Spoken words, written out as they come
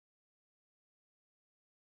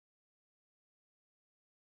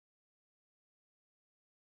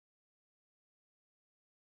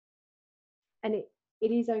and it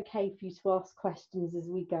is okay for you to ask questions as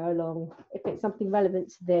we go along. If it's something relevant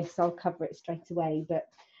to this, I'll cover it straight away. But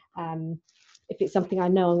if it's something I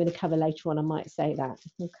know I'm going to cover later on, I might say that.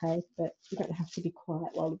 Okay, but you don't have to be quiet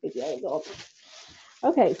while the video is on.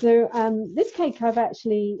 Okay, so this cake has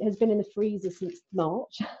been in the freezer since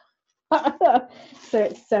March. So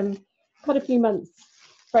it's quite a few months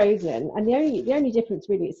frozen, and the only difference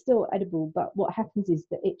really, it's still edible, but what happens is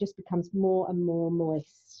that it just becomes more and more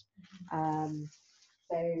moist.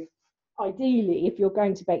 So ideally, if you're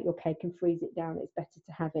going to bake your cake and freeze it down, it's better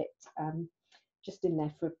to have it just in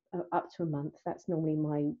there for up to a month. That's normally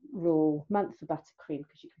my rule. Month for buttercream,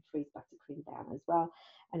 because you can freeze buttercream down as well,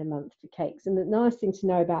 and a month for cakes. And the nice thing to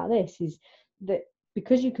know about this is that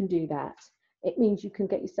because you can do that, it means you can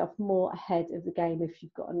get yourself more ahead of the game if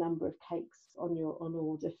you've got a number of cakes on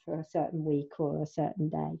order for a certain week or a certain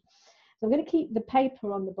day. So I'm going to keep the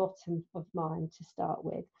paper on the bottom of mine to start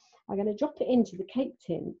with. I'm going to drop it into the cake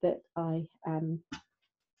tin that I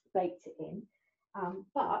baked it in.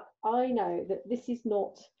 But I know that this is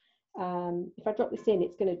not, if I drop this in,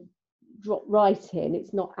 it's going to drop right in.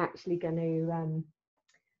 It's not actually going to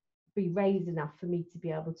be raised enough for me to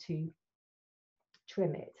be able to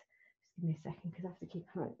trim it. Just give me a second, because I have to keep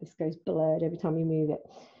this goes blurred every time you move it.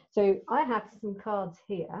 So I have some cards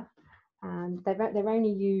here, and they're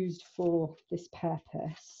only used for this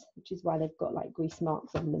purpose, which is why they've got like grease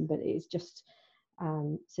marks on them, but it's just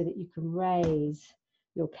so that you can raise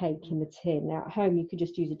your cake in the tin. Now at home you could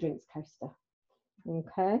just use a drinks coaster.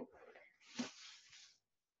 Okay.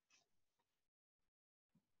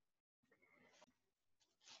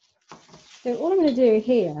 So all I'm going to do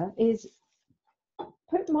here is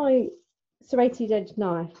put my serrated edge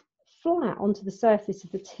knife flat onto the surface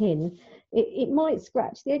of the tin. It might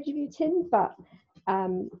scratch the edge of your tin, but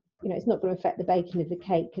you know, it's not going to affect the baking of the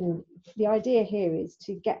cake. And the idea here is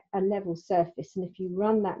to get a level surface, and if you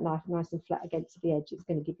run that knife nice and flat against the edge, it's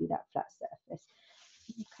going to give you that flat surface.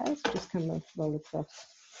 Okay, so just kind of roll across.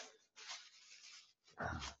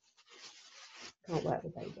 Can't work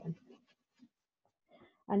with that again.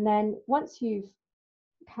 And then once you've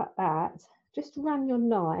cut that, just run your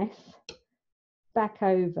knife back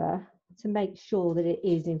over to make sure that it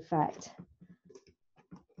is in fact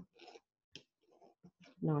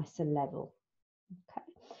nice and level. Okay.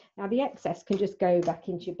 Now the excess can just go back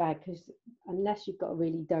into your bag, because unless you've got a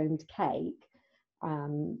really domed cake,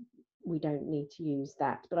 we don't need to use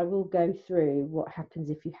that. But I will go through what happens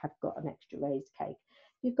if you have got an extra raised cake.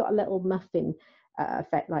 You've got a little muffin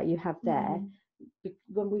effect like you have there.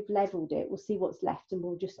 When we've leveled it, we'll see what's left, and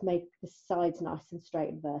we'll just make the sides nice and straight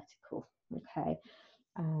and vertical. Okay.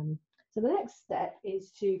 So the next step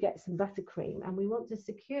is to get some buttercream, and we want to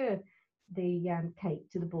secure the cake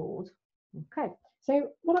to the board. Okay, so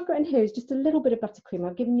what I've got in here is just a little bit of buttercream.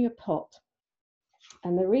 I've given you a pot,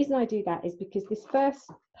 and the reason I do that is because this first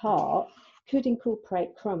part could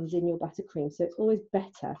incorporate crumbs in your buttercream, so it's always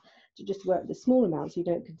better to just work with a small amount so you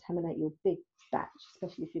don't contaminate your big batch,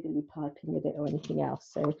 especially if you're going to be piping with it or anything else.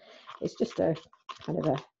 So it's just a kind of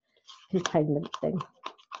a containment thing.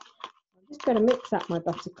 I'm just going to mix up my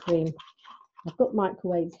buttercream. I've got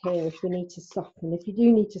microwaves here if we need to soften. If you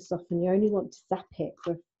do need to soften, you only want to zap it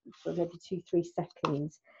for maybe 2-3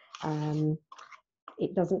 seconds.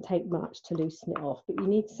 It doesn't take much to loosen it off, but you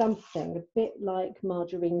need something a bit like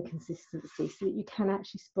margarine consistency so that you can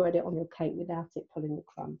actually spread it on your cake without it pulling the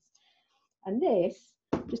crumbs. And this,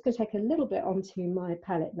 I'm just going to take a little bit onto my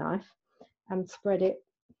palette knife and spread it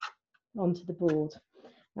onto the board.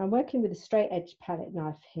 Now I'm working with a straight edge palette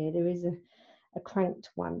knife here. There is a cranked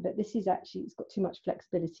one, but this is actually, it's got too much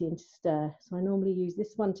flexibility and to stir. So I normally use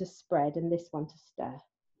this one to spread and this one to stir.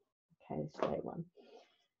 Okay, the straight one.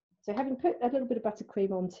 So having put a little bit of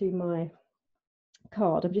buttercream onto my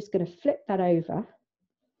card, I'm just going to flip that over.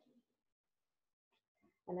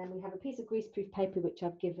 And then we have a piece of greaseproof paper, which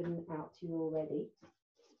I've given out to you already.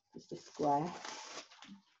 Just a square.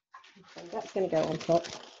 So that's going to go on top.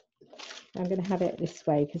 I'm going to have it this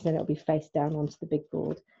way because then it'll be face down onto the big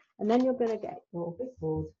board. And then you're going to get your big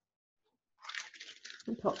board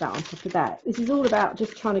and pop that on top of that. This is all about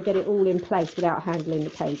just trying to get it all in place without handling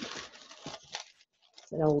the cake.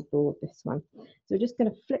 It's an old board, this one. So we're just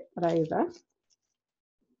going to flip that over.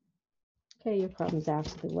 Clear your crumbs out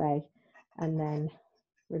of the way and then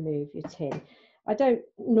remove your tin. I don't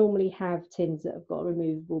normally have tins that have got a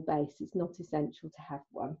removable base. It's not essential to have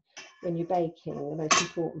one. When you're baking, the most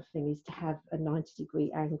important thing is to have a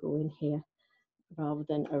 90-degree angle in here rather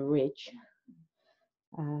than a ridge.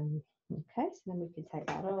 Okay, so then we can take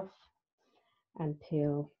that off and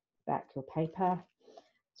peel back your paper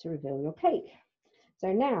to reveal your cake.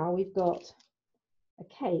 So now we've got a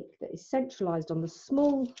cake that is centralised on the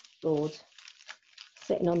small board,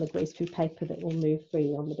 sitting on the grease-proof paper that will move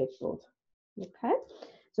freely on the big board. Okay,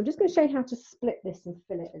 so I'm just going to show you how to split this and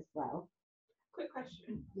fill it as well. Quick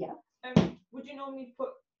question. Yeah. Would you normally put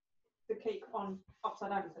the cake on upside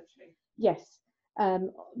down essentially? Yes.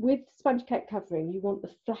 With sponge cake covering, you want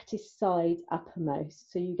the flattest side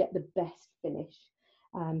uppermost, so you get the best finish.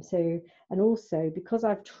 And also because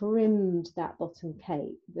I've trimmed that bottom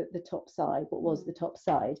cake, the top side, what was the top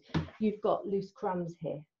side, you've got loose crumbs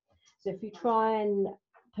here. So if you try and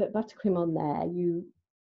put buttercream on there,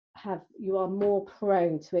 you are more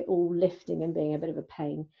prone to it all lifting and being a bit of a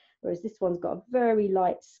pain. Whereas this one's got a very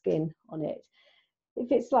light skin on it.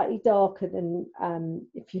 If it's slightly darker, then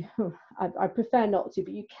I prefer not to,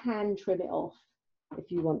 but you can trim it off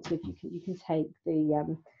if you want to. If you can take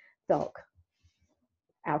the dark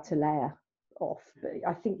outer layer off, but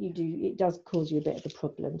I think it does cause you a bit of a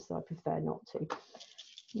problem, so I prefer not to.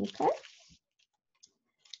 Okay.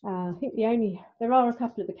 I think there are a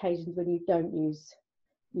couple of occasions when you don't use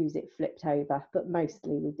it flipped over, but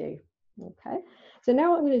mostly we do. Okay, so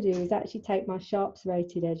now what I'm going to do is actually take my sharp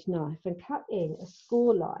serrated edge knife and cut in a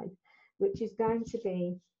score line, which is going to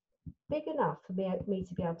be big enough for me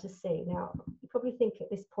to be able to see. Now, you probably think at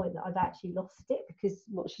this point that I've actually lost it, because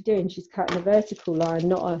what she's doing, she's cutting a vertical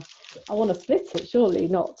line, I want to split it, surely,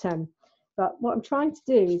 not, but what I'm trying to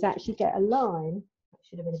do is actually get a line, that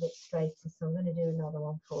should have been a bit straighter, so I'm going to do another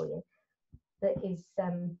one for you, that is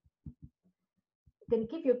going to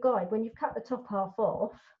give you a guide. When you've cut the top half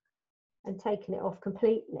off and taken it off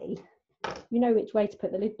completely, you know which way to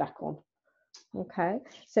put the lid back on. Okay,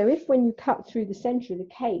 so if when you cut through the centre of the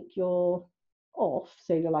cake you're off,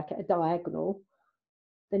 so you're like at a diagonal,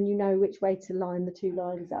 then you know which way to line the two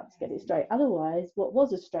lines up to get it straight. Otherwise, what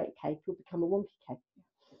was a straight cake will become a wonky cake.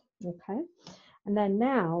 Okay, and then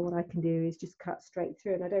now what I can do is just cut straight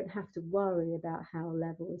through, and I don't have to worry about how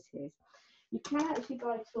level it is. You can actually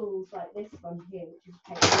buy tools like this one here, which is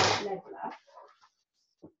a leveler.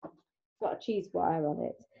 Got a cheese wire on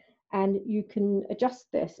it, and you can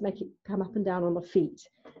adjust this, make it come up and down on the feet,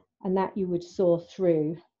 and that you would saw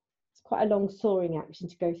through. It's quite a long sawing action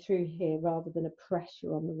to go through here rather than a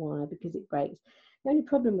pressure on the wire, because it breaks. The only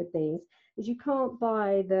problem with these is you can't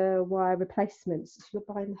buy the wire replacements, so you're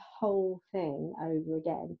buying the whole thing over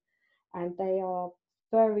again, and they are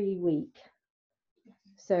very weak.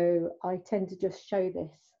 So I tend to just show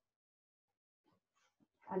this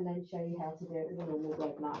and then show you how to do it with a normal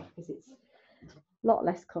bread knife, because it's a lot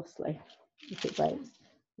less costly. If it breaks,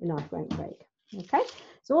 the knife won't break. Okay,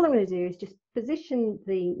 so all I'm going to do is just position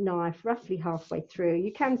the knife roughly halfway through.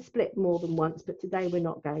 You can split more than once, but today we're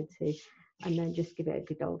not going to, and then just give it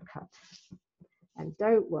a good old cut. And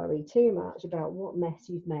don't worry too much about what mess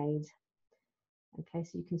you've made. Okay,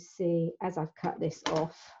 so you can see as I've cut this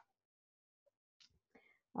off,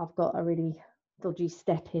 I've got a really dodgy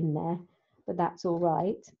step in there, but that's all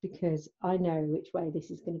right, because I know which way this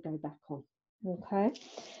is going to go back on. Okay,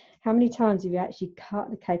 how many times have you actually cut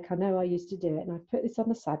the cake? I know I used to do it, and I put this on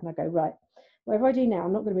the side and I go, right, whatever I do now,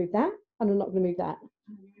 I'm not going to move that, and I'm not going to move that,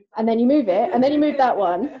 and then you move it, and then you move that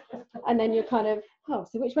one, and then you're kind of, oh,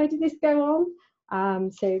 so which way did this go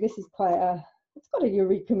on? So this is it's got a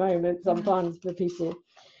eureka moment sometimes for people.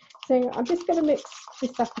 So I'm just going to mix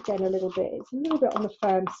this up again a little bit. It's a little bit on the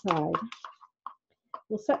firm side.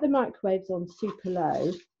 We'll set the microwaves on super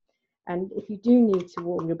low, and if you do need to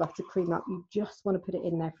warm your buttercream up, you just want to put it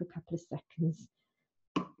in there for a couple of seconds.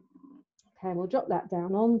 Okay, and we'll drop that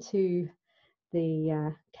down onto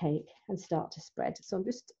the cake and start to spread. So I'm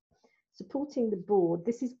just supporting the board.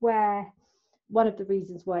 This is where one of the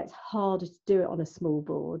reasons why it's harder to do it on a small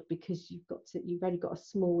board, because you've only got a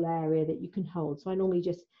small area that you can hold. So I normally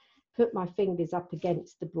just put my fingers up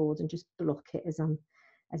against the board and just block it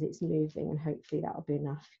as it's moving, and hopefully that'll be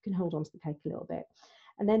enough. You can hold on to the cake a little bit.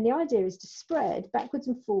 And then the idea is to spread backwards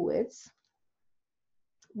and forwards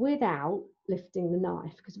without lifting the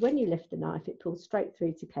knife, because when you lift the knife, it pulls straight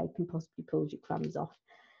through to cake and possibly pulls your crumbs off.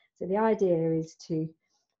 So the idea is to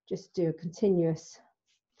just do a continuous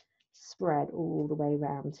spread all the way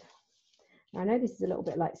around. Now, I know this is a little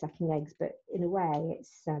bit like sucking eggs, but in a way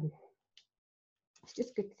it's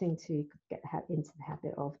just a good thing to get into the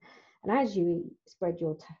habit of. And as you spread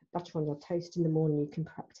your butter on your toast in the morning, you can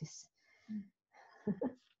practice.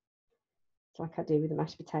 Like I do with the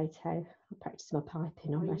mashed potato. I practice my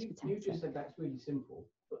piping on mashed potato. You just said that's really simple,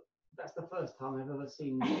 but that's the first time I've ever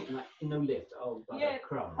seen like, no lift. Oh, yeah,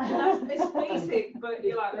 crumbs. It's basic, but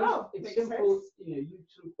you're like, oh, it's simple. Sense. You know, you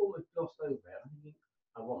sort of almost glossed over it. I think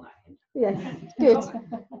I want that hint. Yeah, good.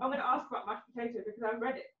 I'm going to ask about mashed potato because I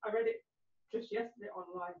read it just yesterday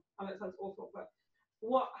online. I know it sounds awful, but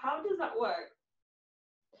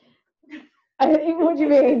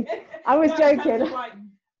do you mean? I was No, in terms joking. of, like,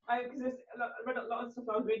 because I read a lot of stuff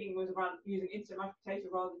I was reading was around using instant mashed potato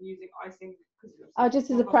rather than using icing. Oh, just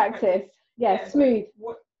as more a complicated. practice. Yeah, Yeah, so smooth.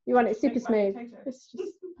 what You want it just super makes mashed smooth. potato?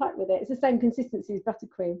 Just pipe with it. It's the same consistency as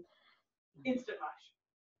buttercream. Instant mash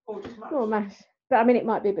or just mash. Or mash. But I mean, it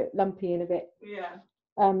might be a bit lumpy and a bit. Yeah.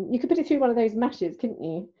 You could put it through one of those mashers, couldn't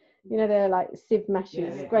you? You know, they're like sieve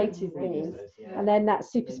mashers, Yeah, graters yeah, thingies, yeah. and then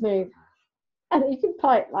that's super smooth. And you can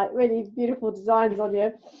pipe like really beautiful designs on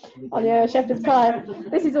your shepherd's pie.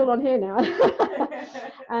 This is all on here now.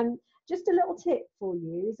 Just a little tip for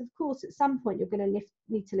you is, of course, at some point you're going to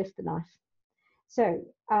need to lift the knife. So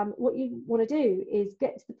what you want to do is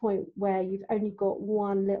get to the point where you've only got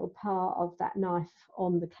one little part of that knife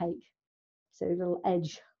on the cake, so a little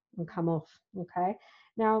edge will come off. Okay.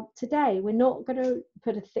 Now today we're not going to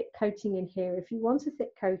put a thick coating in here. If you want a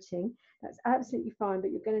thick coating, that's absolutely fine,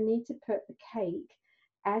 but you're going to need to put the cake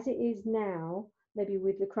as it is now, maybe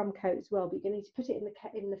with the crumb coat as well, but you're going to need to put it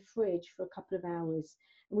in the fridge for a couple of hours.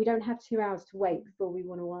 And we don't have 2 hours to wait before we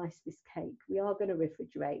want to ice this cake. We are going to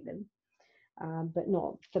refrigerate them, but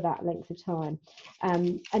not for that length of time.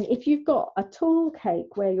 And if you've got a tall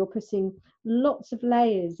cake where you're putting lots of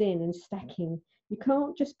layers in and stacking, you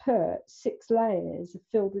can't just put 6 layers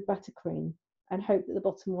filled with buttercream and hope that the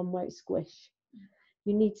bottom one won't squish.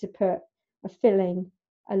 You need to put a filling,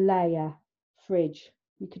 a layer, fridge.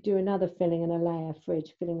 You could do another filling and a layer,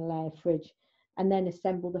 fridge, filling, a layer, fridge, and then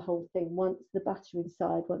assemble the whole thing once the butter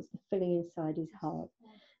inside, once the filling inside is hard.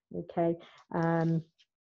 Okay.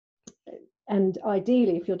 And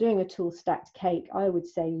ideally, if you're doing a tall stacked cake, I would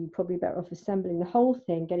say you're probably better off assembling the whole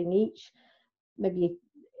thing, getting each, maybe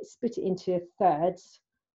split it into thirds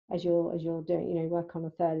as you're doing, you know, work on a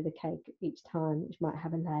third of the cake each time, which might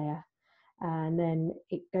have a layer, and then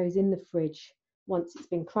it goes in the fridge once it's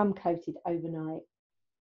been crumb coated overnight,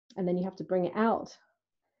 and then you have to bring it out,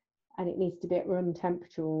 and it needs to be at room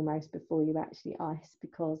temperature almost before you actually ice,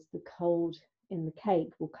 because the cold in the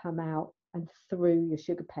cake will come out and through your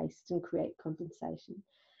sugar paste and create condensation.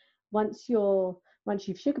 Once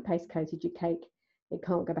you've sugar paste coated your cake, it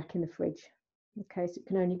can't go back in the fridge. Okay, so it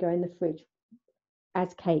can only go in the fridge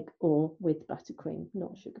as cake or with buttercream,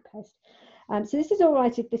 not sugar paste. So this is all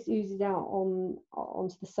right if this oozes out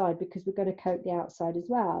onto the side, because we're going to coat the outside as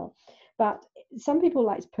well. But some people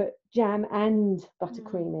like to put jam and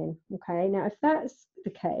buttercream in. Okay, now if that's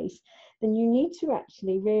the case, then you need to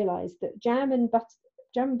actually realise that jam and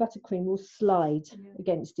buttercream will slide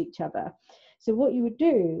against each other. So what you would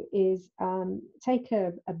do is take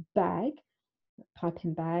a bag,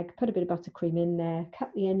 piping bag, put a bit of buttercream in there,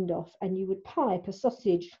 cut the end off, and you would pipe a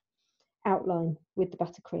sausage outline with the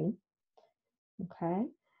buttercream. Okay,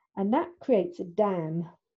 and that creates a dam.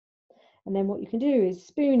 And then what you can do is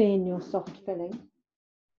spoon in your soft filling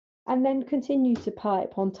and then continue to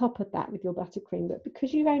pipe on top of that with your buttercream. But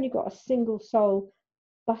because you've only got a single sole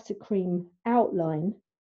buttercream outline,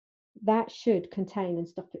 that should contain and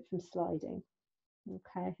stop it from sliding.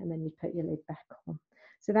 Okay, and then you put your lid back on.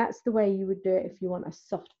 So that's the way you would do it if you want a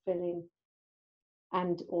soft filling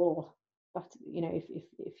and or butter, you know,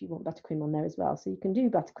 if you want buttercream on there as well. So you can do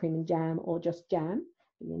buttercream and jam or just jam,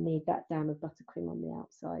 but you need that dam of buttercream on the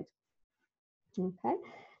outside. Okay,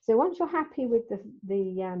 so once you're happy with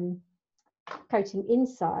the coating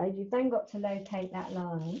inside, you've then got to locate that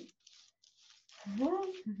line.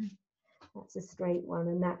 That's a straight one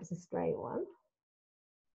and that's a straight one.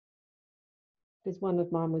 Because one of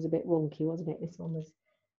mine was a bit wonky, wasn't it? This one was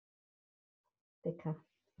thicker.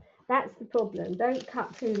 That's the problem. Don't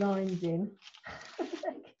cut 2 lines in.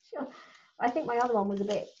 I think my other one was a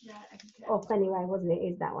bit off anyway, wasn't it?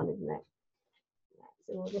 Is that one, isn't it?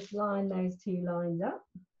 So we'll just line those 2 lines up.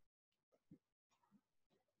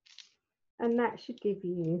 And that should give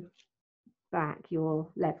you back your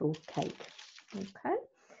level cake. Okay.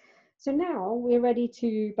 So now we're ready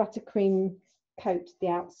to buttercream coat the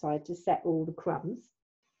outside to set all the crumbs.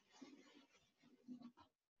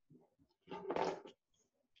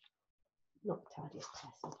 Not tidy as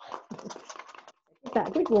possible. Give that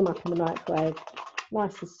a good warm up in the microwave,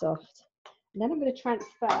 nice and soft. And then I'm going to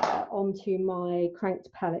transfer onto my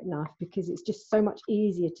cranked palette knife, because it's just so much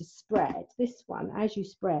easier to spread. This one, as you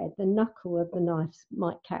spread, the knuckle of the knife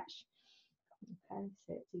might catch. Okay,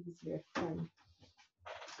 so it's easier if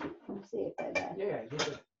you see if they're there.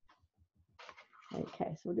 Yeah.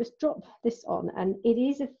 Okay, so we'll just drop this on, and it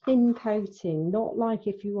is a thin coating, not like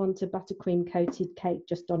if you want a buttercream coated cake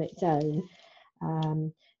just on its own.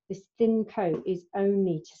 This thin coat is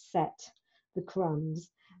only to set the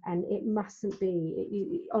crumbs, and it mustn't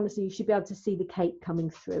be, honestly, you should be able to see the cake coming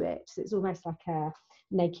through it. So it's almost like a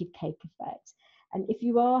naked cake effect. And if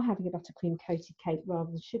you are having a buttercream coated cake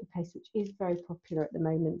rather than sugar paste, which is very popular at the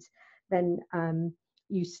moment, then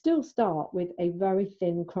you still start with a very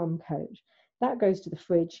thin crumb coat. That goes to the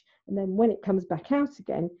fridge, and then when it comes back out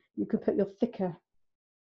again, you can put your thicker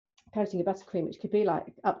coating of buttercream, which could be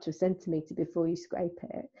like up to 1 centimetre before you scrape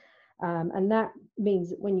it. And that means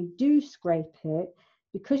that when you do scrape it,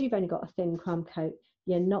 because you've only got a thin crumb coat,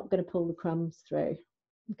 you're not going to pull the crumbs through.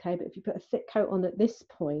 Okay, but if you put a thick coat on at this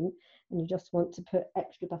point and you just want to put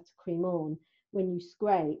extra buttercream on, when you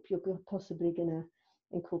scrape, you're possibly going to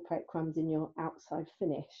incorporate crumbs in your outside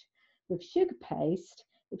finish. With sugar paste,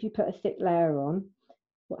 if you put a thick layer on,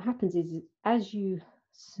 what happens is as you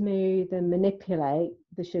smooth and manipulate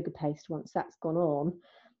the sugar paste once that's gone on,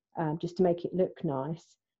 just to make it look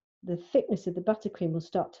nice, the thickness of the buttercream will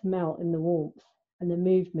start to melt in the warmth and the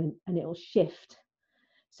movement, and it will shift.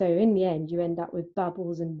 So in the end, you end up with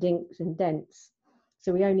bubbles and dinks and dents.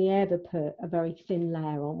 So we only ever put a very thin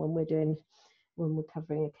layer on when we're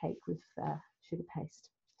covering a cake with sugar paste.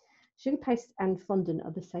 Sugar paste and fondant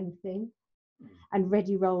are the same thing, and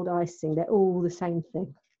ready rolled icing, they're all the same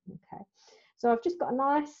thing. Okay, so I've just got a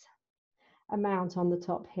nice amount on the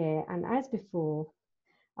top here, and as before,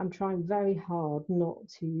 I'm trying very hard not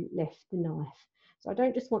to lift the knife. So I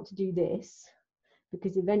don't just want to do this,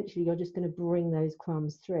 because eventually you're just going to bring those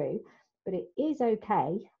crumbs through. But it is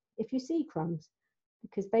okay if you see crumbs,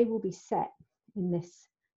 because they will be set in this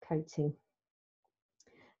coating.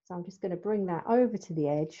 So I'm just going to bring that over to the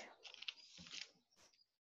edge,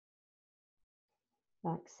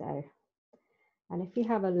 like so. And if you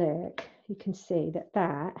have a look, you can see that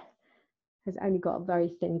that has only got a very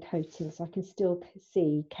thin coating, so I can still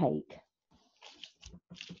see cake.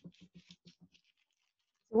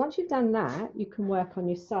 So once you've done that, you can work on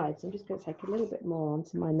your sides. I'm just going to take a little bit more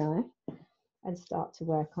onto my knife and start to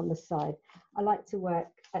work on the side. I like to work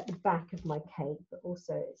at the back of my cake, but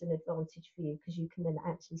also it's an advantage for you because you can then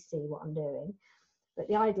actually see what I'm doing. But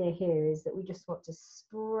the idea here is that we just want to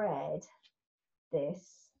spread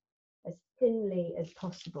this as thinly as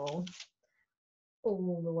possible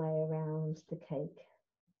all the way around the cake.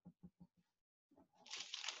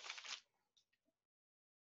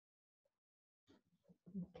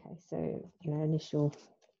 Okay, so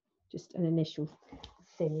just an initial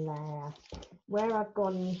thin layer. Where I've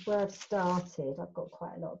started, I've got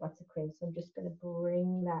quite a lot of buttercream, so I'm just going to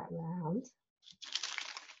bring that round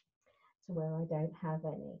to where I don't have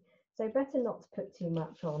any. So better not to put too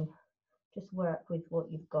much on, just work with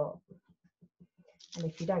what you've got. And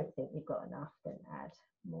if you don't think you've got enough, then add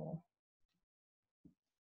more.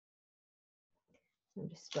 So I'm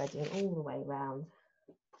just spreading all the way around.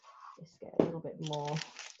 Just get a little bit more,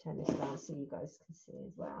 turn this around so you guys can see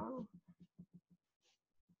as well.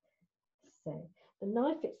 So the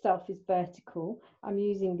knife itself is vertical. I'm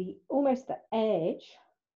using almost the edge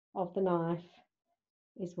of the knife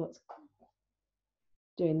is what's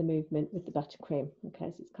doing the movement with the buttercream. Okay,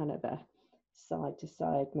 so it's kind of a side to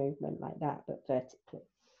side movement like that, but vertically.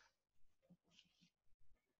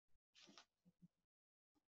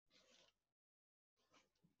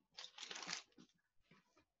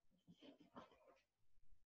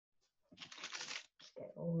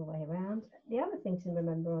 Get all the way around. The other thing to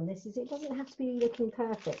remember on this is it doesn't have to be looking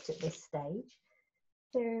perfect at this stage.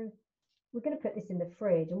 So we're going to put this in the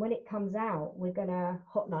fridge, and when it comes out, we're going to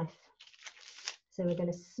hot knife. So we're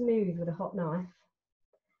going to smooth with a hot knife,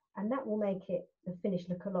 and that will make the finish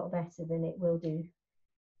look a lot better than it will do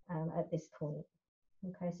at this point.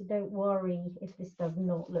 Okay, so don't worry if this does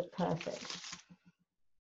not look perfect.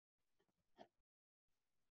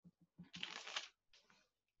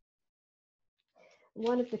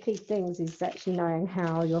 One of the key things is actually knowing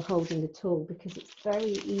how you're holding the tool, because it's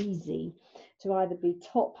very easy to either be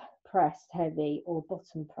top pressed heavy or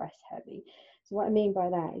bottom press heavy. So what I mean by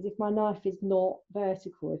that is if my knife is not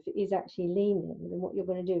vertical, if it is actually leaning, then what you're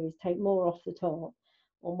going to do is take more off the top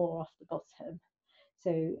or more off the bottom.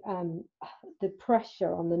 So the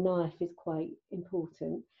pressure on the knife is quite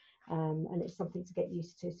important, and it's something to get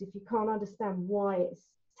used to. So if you can't understand why it's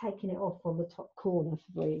taking it off on the top corner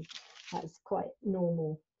for you, that's quite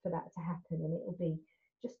normal for that to happen, and it will be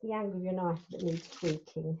just the angle of your knife that needs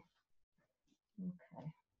tweaking. Okay,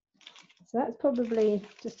 so that's probably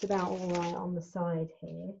just about all right on the side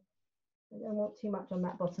here. I don't want too much on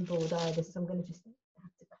that bottom board either, so I'm going to just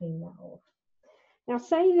have to clean that off. Now,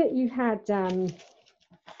 say that you had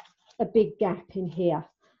a big gap in here,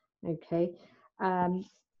 okay,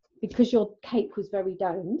 because your cake was very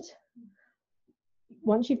domed.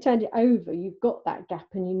 Once you've turned it over, you've got that gap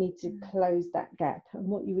and you need to close that gap. And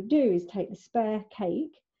what you would do is take the spare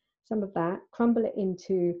cake, some of that, crumble it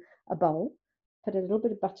into a bowl, put a little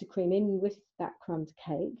bit of buttercream in with that crumbed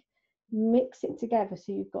cake, mix it together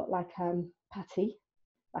so you've got like patty,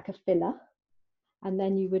 like a filler, and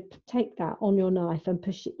then you would take that on your knife and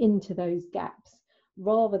push it into those gaps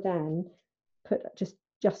rather than put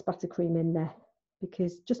just buttercream in there,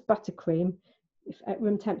 because just buttercream, if at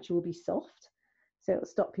room temperature, will be soft, so it'll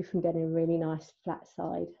stop you from getting a really nice flat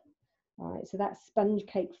side. All right, so that sponge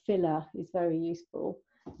cake filler is very useful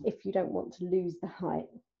if you don't want to lose the height.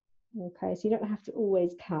 Okay, so you don't have to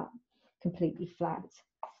always cut completely flat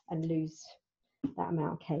and lose that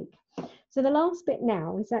amount of cake. So the last bit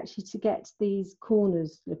now is actually to get these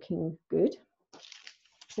corners looking good.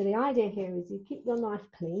 So the idea here is you keep your knife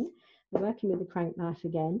clean. We're working with the crank knife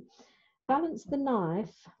again. Balance the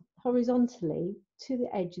knife horizontally to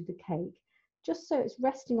the edge of the cake, just so it's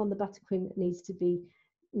resting on the buttercream that needs to be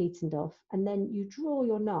neatened off. And then you draw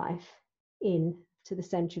your knife in to the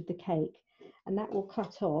center of the cake, and that will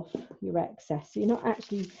cut off your excess. So you're not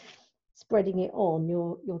actually spreading it on,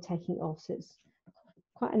 you're taking it off. So it's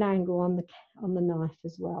quite an angle on the knife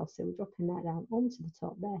as well. So we're dropping that down onto the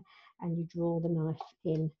top there, and you draw the knife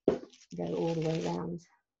in, go all the way around.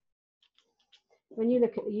 When you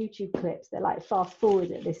look at the YouTube clips, they're like fast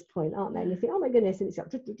forward at this point, aren't they? And you think, oh my goodness, and it's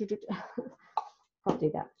like, can't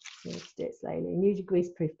do that. You need to do it slowly. And use your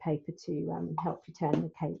greaseproof paper to help you turn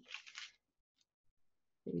the cake.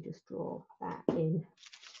 So you just draw that in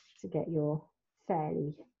to get your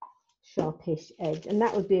fairly sharpish edge, and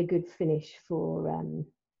that would be a good finish for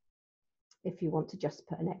if you want to just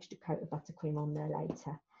put an extra coat of buttercream on there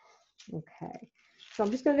later. Okay, so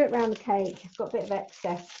I'm just going to look around the cake. I've got a bit of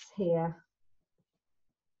excess here.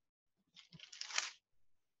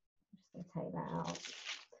 I'm just going to take that out.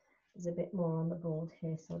 There's a bit more on the board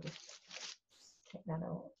here, so I'll just take that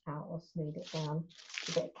out or smooth it down.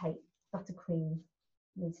 A bit of cake buttercream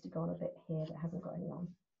needs to go on a bit here that hasn't got any on.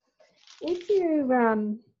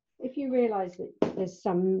 If you realise that there's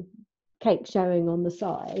some cake showing on the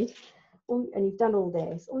side, and you've done all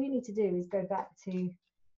this, all you need to do is go back to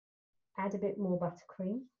add a bit more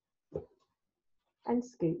buttercream and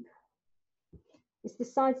scoop. It's the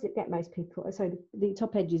sides that get most people, sorry, the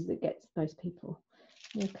top edges that gets most people.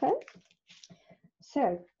 Okay,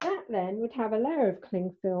 so that then would have a layer of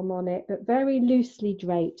cling film on it, but very loosely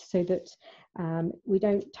draped so that we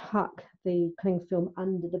don't tuck the cling film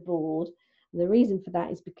under the board. The reason for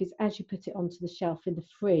that is because as you put it onto the shelf in the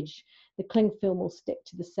fridge, the cling film will stick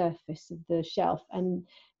to the surface of the shelf, and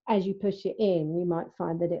as you push it in, you might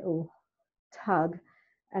find that it will tug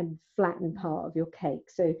and flatten part of your cake.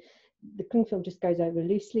 So the cling film just goes over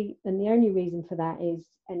loosely, and the only reason for that is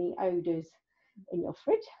any odours in your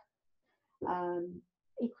fridge.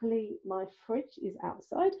 Equally, my fridge is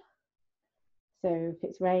outside, so if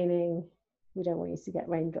it's raining, we don't want you to get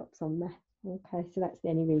raindrops on there. Okay, so that's the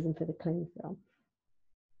only reason for the cling film.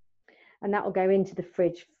 And that will go into the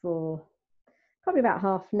fridge for probably about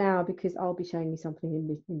half an hour, because I'll be showing you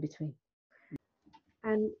something in between.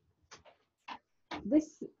 And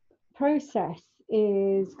this process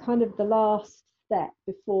is kind of the last step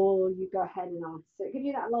before you go ahead and ice. So it gives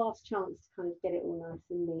you that last chance to kind of get it all nice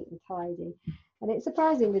and neat and tidy. And it's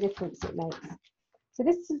surprising the difference it makes. So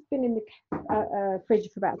this has been in the fridge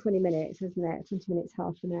for about 20 minutes, hasn't it? 20 minutes,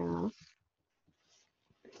 half an hour.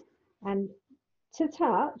 And to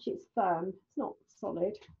touch, it's firm. It's not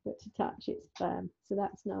solid, but to touch, it's firm. So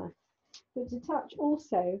that's nice. But to touch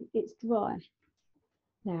also, it's dry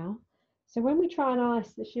now. So when we try and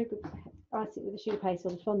ice it with the sugar paste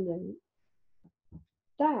or the fondant,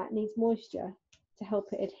 that needs moisture to help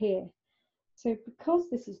it adhere. So because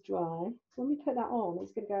this is dry, when we put that on,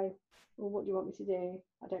 it's going to go, well, what do you want me to do?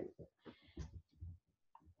 I don't.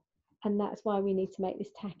 And that's why we need to make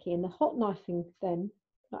this tacky. And the hot knifing then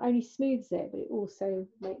not only smooths it, but it also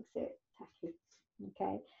makes it tacky.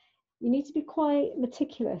 Okay, you need to be quite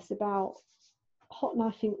meticulous about hot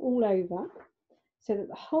knifing all over so that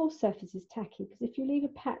the whole surface is tacky, because if you leave a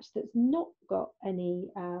patch that's not got any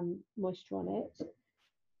moisture on it,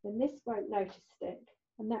 then this won't notice stick,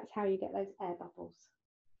 and that's how you get those air bubbles.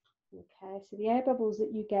 Okay, so the air bubbles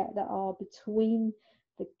that you get that are between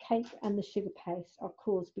the cake and the sugar paste are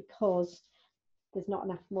caused because there's not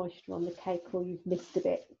enough moisture on the cake, or you've missed a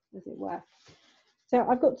bit, as it were. So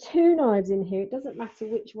I've got two knives in here. It doesn't matter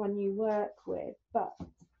which one you work with, but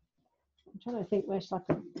I'm trying to think where should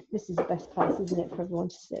I put. This is the best place, isn't it, for everyone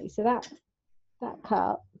to see? So that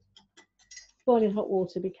cup, boiling hot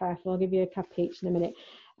water, be careful. I'll give you a cup each in a minute.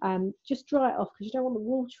 Just dry it off, because you don't want the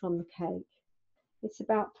water on the cake. It's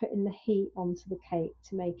about putting the heat onto the cake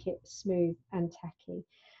to make it smooth and tacky.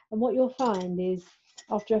 And what you'll find is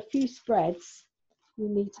after a few spreads, you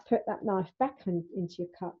need to put that knife back into your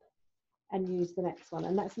cup and use the next one.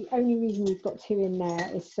 And that's the only reason you've got 2 in there,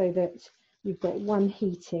 is so that you've got one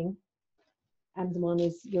heating and one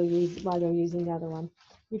is while you're using the other one.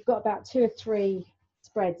 You've got about 2 or 3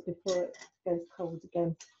 spreads before it goes cold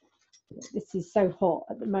again. This is so hot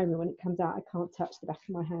at the moment. When it comes out, I can't touch the back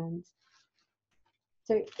of my hand.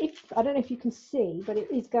 So I don't know if you can see, but it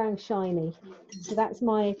is going shiny. So that's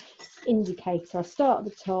my indicator. I start at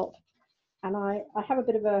the top, and I have a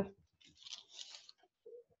bit of a,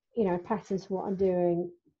 pattern to what I'm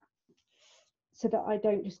doing, so that I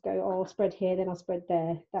don't just go, oh, I'll spread here, then I'll spread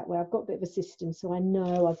there. That way I've got a bit of a system, so I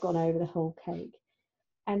know I've gone over the whole cake.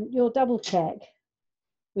 And your double check,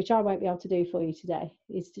 which I won't be able to do for you today,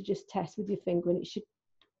 is to just test with your finger, and it should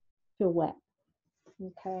feel wet.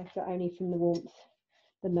 Okay, so only from the warmth,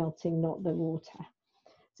 the melting, not the water.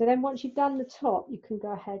 So then once you've done the top, you can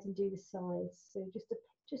go ahead and do the sides. So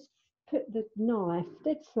just put the knife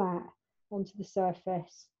dead flat onto the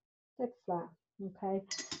surface, dead flat. Okay.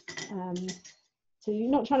 So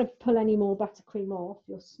you're not trying to pull any more buttercream off,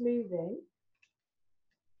 you're smoothing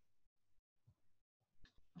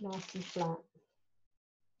nice and flat.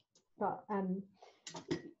 But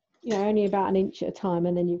only about an inch at a time,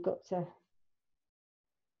 and then you've got to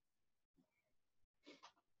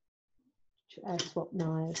swap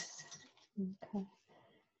knives. Okay.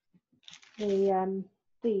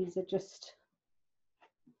 These are just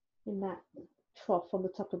in that trough on the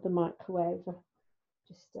top of the microwave,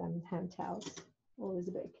 just hand towels. Or there's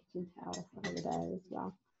a bit of kitchen towel over there as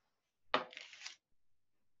well. I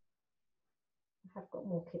have got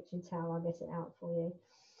more kitchen towel. I'll get it out for you.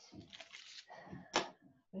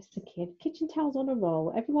 Where's the kitchen towel's on a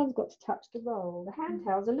roll? Everyone's got to touch the roll. The hand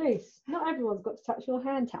towels are loose. Not everyone's got to touch your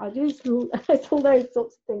hand towel. It's all those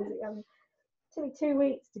sorts of things. It took me 2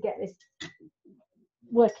 weeks to get this,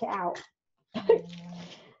 work it out. And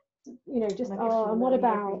what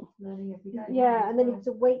about and then you have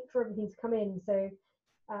to wait for everything to come in. So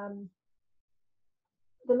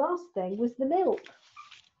the last thing was the milk,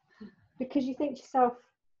 because you think to yourself,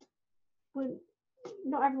 well,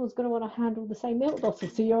 not everyone's going to want to handle the same milk bottle,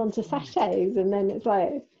 so you're onto sachets, and then it's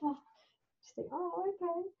like, just think, oh,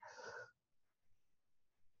 okay.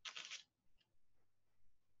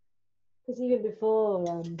 Because even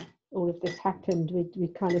before all of this happened, we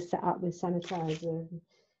kind of set up with sanitizer and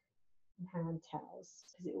hand towels,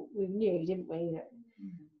 because we knew, didn't we, that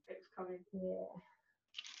It's coming. Yeah.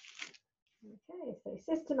 Okay, so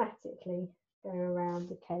systematically go around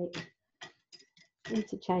the cake,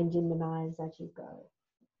 interchanging the knives as you go.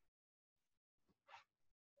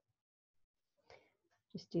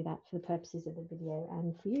 Just do that for the purposes of the video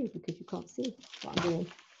and for you, because you can't see what I'm doing.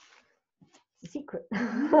 It's a secret. You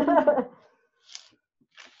can't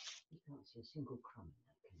see a single crumb.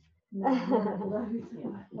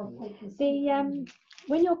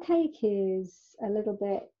 When your cake is a little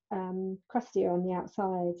bit crustier on the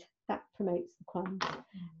outside, that promotes the crumbs.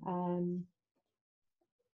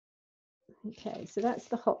 Okay, so that's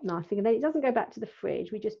the hot knifing, and then it doesn't go back to the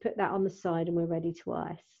fridge. We just put that on the side and we're ready to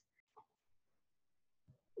ice.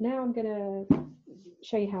 Now I'm going to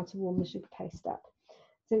show you how to warm the sugar paste up.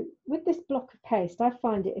 So with this block of paste, I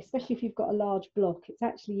find it, especially if you've got a large block, it's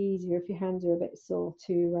actually easier if your hands are a bit sore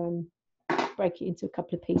to break it into a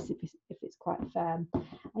couple of pieces if it's quite firm.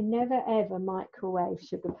 I never ever microwave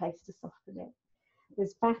sugar paste to soften it.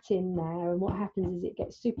 There's fat in there, and what happens is it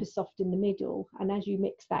gets super soft in the middle, and as you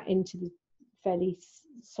mix that into the fairly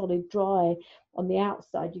solid dry on the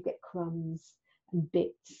outside, you get crumbs and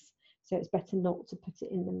bits. So it's better not to put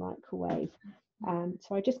it in the microwave.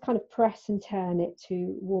 So I just kind of press and turn it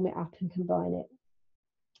to warm it up and combine it.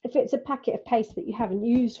 If it's a packet of paste that you haven't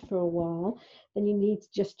used for a while, then you need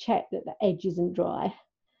to just check that the edge isn't dry,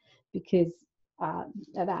 because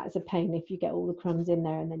that is a pain if you get all the crumbs in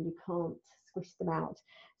there and then you can't squish them out.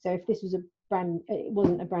 So if this was it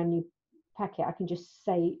wasn't a brand new packet, I can just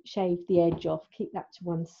shave the edge off, keep that to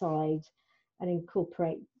one side, and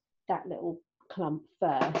incorporate that little clump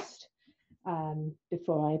first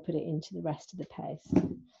before I put it into the rest of the paste.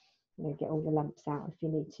 Get all the lumps out if you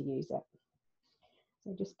need to use it.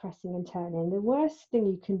 So just pressing and turning. The worst thing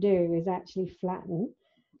you can do is actually flatten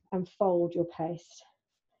and fold your paste.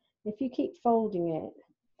 If you keep folding it,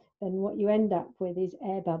 then what you end up with is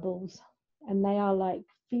air bubbles, and they are like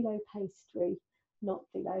phyllo pastry, not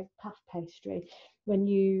phyllo, puff pastry. When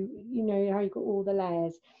you know how you've got all the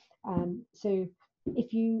layers. So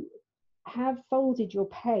if you have folded your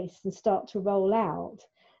paste and start to roll out,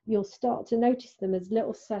 you'll start to notice them as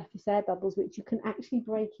little surface air bubbles, which you can actually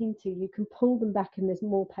break into. You can pull them back and there's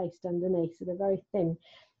more paste underneath, so they're very thin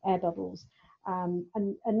air bubbles. And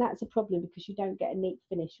that's a problem, because you don't get a neat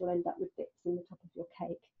finish. You'll end up with bits in the top of your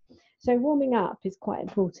cake. So warming up is quite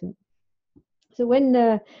important. So when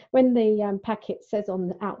the packet says on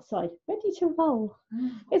the outside, ready to roll,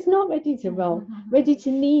 it's not ready to roll, ready to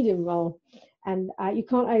knead and roll, and you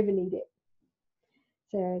can't over knead it.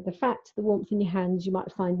 So the fat, the warmth in your hands, you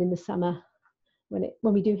might find in the summer when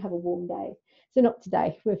we do have a warm day. So not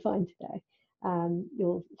today, we're fine today.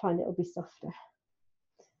 You'll find it'll be softer.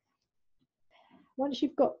 Once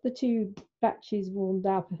you've got the two batches warmed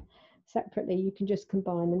up separately, you can just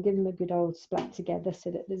combine them, give them a good old splat together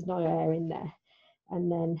so that there's no air in there,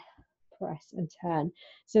 and then press and turn.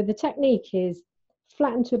 So the technique is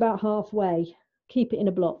flatten to about halfway, keep it in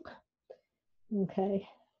a block. Okay,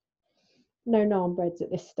 no naan breads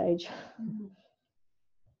at this stage.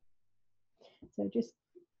 So just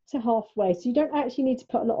to halfway, so you don't actually need to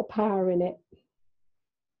put a lot of power in it.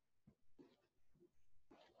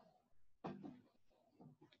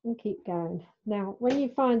 And keep going. Now when you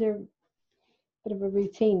find a bit of a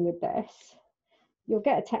routine with this, you'll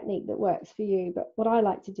get a technique that works for you, but what I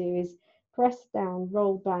like to do is press down,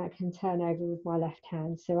 roll back and turn over with my left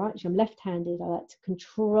hand. So actually I'm left-handed. I like to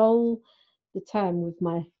control the turn with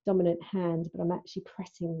my dominant hand, but I'm actually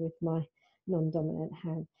pressing with my non-dominant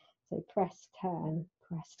hand. So press, turn,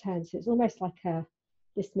 press, turn. So it's almost like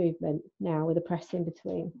this movement now with a press in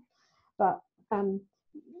between. But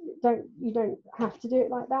you don't have to do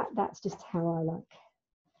it like that. That's just how I like.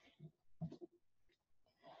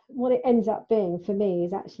 What it ends up being for me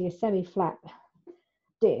is actually a semi-flat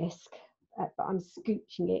disc, but I'm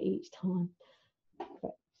scooching it each time.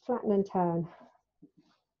 But flatten and turn,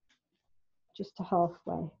 just to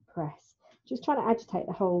halfway press. Just trying to agitate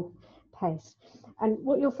the whole paste. And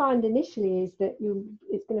what you'll find initially is that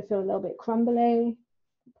it's going to feel a little bit crumbly,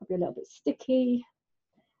 probably a little bit sticky,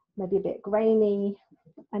 maybe a bit grainy.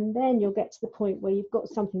 And then you'll get to the point where you've got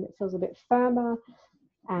something that feels a bit firmer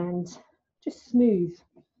and just smooth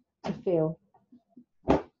to feel.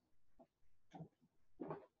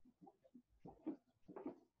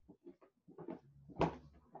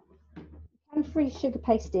 And freeze sugar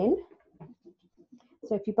paste in.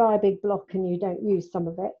 So if you buy a big block and you don't use some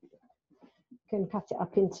of it, you can cut it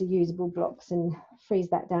up into usable blocks and freeze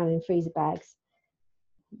that down in freezer bags.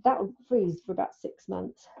 That will freeze for about 6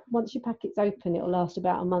 months. Once your packet's open, it will last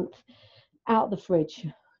about a month out the fridge,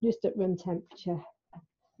 just at room temperature.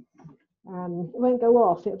 It won't go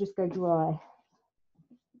off, it'll just go dry.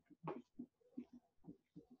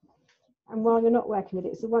 And while you're not working with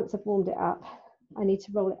it, so once I've warmed it up, I need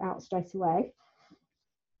to roll it out straight away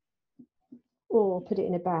or put it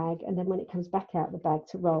in a bag, and then when it comes back out the bag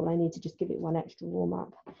to roll, I need to just give it one extra warm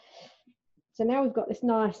up. So now we've got this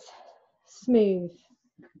nice smooth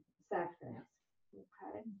surface.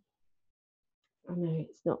 Okay. I know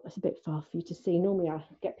it's a bit far for you to see. Normally I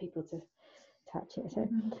get people to touch it.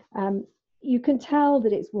 So you can tell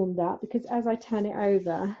that it's warmed up because as I turn it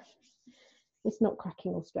over, it's not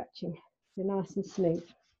cracking or stretching. They're nice and smooth.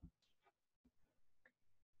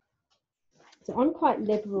 So I'm quite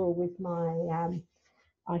liberal with my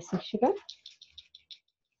icing sugar,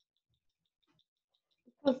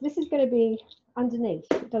 because this is going to be underneath.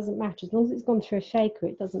 It doesn't matter. As long as it's gone through a shaker,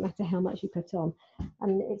 it doesn't matter how much you put on.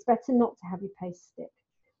 And it's better not to have your paste stick.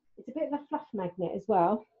 It's a bit of a fluff magnet as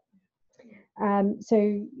well. So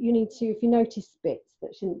you need to, if you notice bits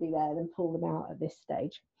that shouldn't be there, then pull them out at this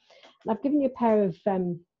stage. And I've given you a pair of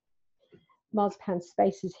marzipan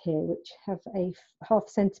spacers here, which have a 0.5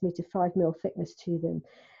 centimetre 5mm thickness to them.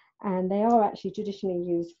 And they are actually traditionally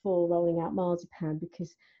used for rolling out marzipan,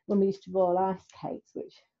 because when we used to roll ice cakes,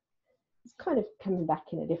 which is kind of coming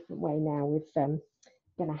back in a different way now with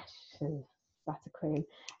ganache and buttercream,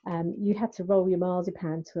 you had to roll your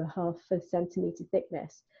marzipan to a 0.5 centimetre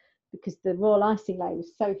thickness, because the royal icing layer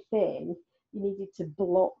was so thin, you needed to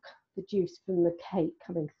block the juice from the cake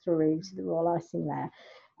coming through to the royal icing layer.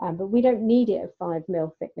 But we don't need it at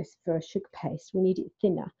 5mm thickness for a sugar paste. We need it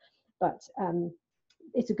thinner, but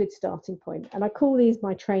it's a good starting point. And I call these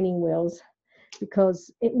my training wheels, because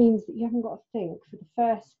it means that you haven't got to think for the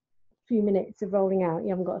first few minutes of rolling out. You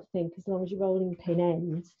haven't got to think, as long as your rolling pin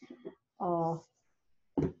ends are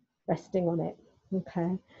resting on it.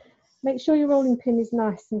 Okay. Make sure your rolling pin is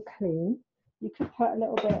nice and clean. You could put a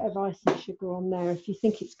little bit of icing sugar on there if you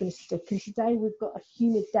think it's going to stick. And today we've got a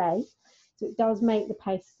humid day, so it does make the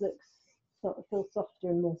paste look sort of feel softer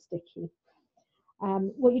and more sticky.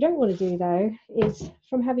 What you don't want to do though is,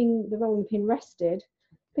 from having the rolling pin rested,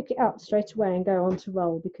 pick it up straight away and go on to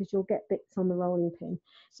roll, because you'll get bits on the rolling pin.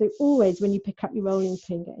 So always when you pick up your rolling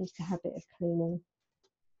pin, get into the habit of cleaning.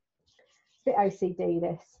 It's a bit OCD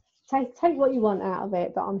this. Take what you want out of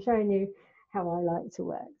it, but I'm showing you how I like to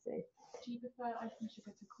work. So Do you prefer icing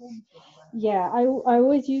sugar to corn flour? Yeah, I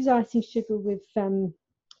always use icing sugar with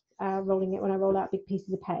rolling it when I roll out big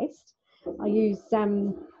pieces of paste. I use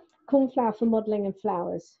corn flour for modelling and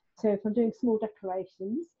flowers. So if I'm doing small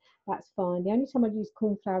decorations, that's fine. The only time I'd use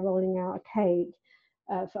corn flour rolling out a cake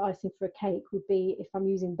for icing for a cake would be if I'm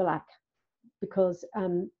using black, because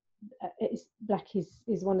black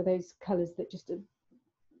is one of those colours that just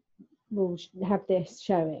will have this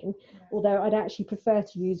showing. Yeah. Although I'd actually prefer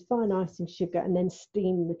to use fine icing sugar and then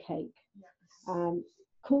steam the cake. Yeah.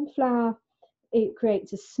 Corn flour, it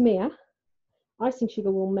creates a smear. Icing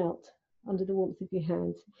sugar will melt under the warmth of your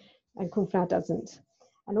hand, and corn flour doesn't.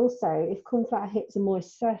 And also, if corn flour hits a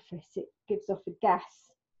moist surface, it gives off a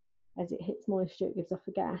gas. As it hits moisture, it gives off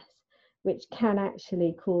a gas, which can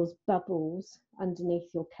actually cause bubbles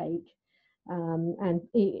underneath your cake. And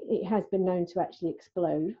it has been known to actually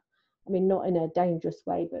explode. I mean, not in a dangerous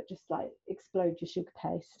way, but just like explode your sugar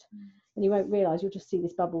paste. And you won't realise, you'll just see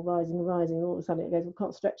this bubble rising and rising, and all of a sudden it goes, well,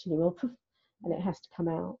 can't stretch anymore, and it has to come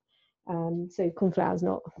out. So corn flour is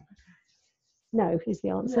not, no is the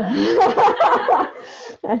answer.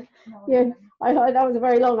 Yeah, that was a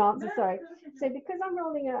very long answer, sorry. So because I'm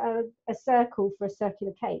rolling a circle for a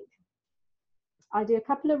circular cake, I do a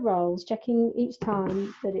couple of rolls, checking each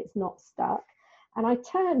time that it's not stuck, and I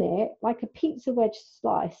turn it like a pizza wedge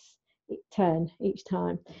slice. Turn each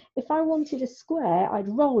time. If I wanted a square, I'd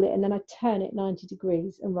roll it and then I'd turn it 90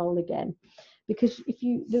 degrees and roll again. Because if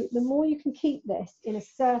you, the more you can keep this in a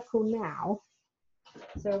circle now,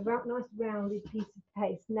 so a nice rounded piece of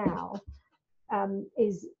paste now,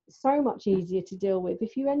 is so much easier to deal with.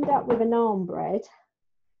 If you end up with a naan bread,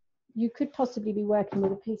 you could possibly be working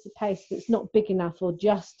with a piece of paste that's not big enough, or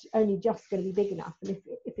only just going to be big enough. And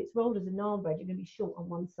if it's rolled as a naan bread, you're going to be short on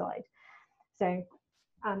one side. So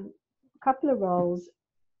couple of rolls,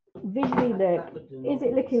 visually look, is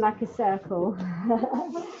it looking like a circle?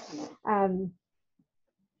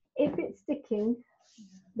 If it's sticking,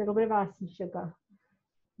 a little bit of icing sugar.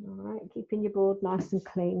 All right, keeping your board nice and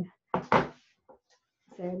clean.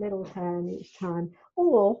 So a little turn each time.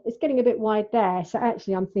 Or it's getting a bit wide there, so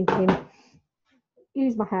actually I'm thinking,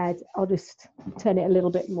 use my head, I'll just turn it a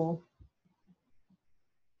little bit more.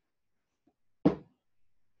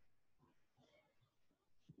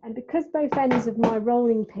 And because both ends of my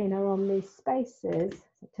rolling pin are on these spaces,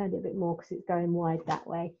 I've turned it a bit more because it's going wide that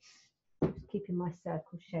way, just keeping my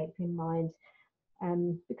circle shape in mind.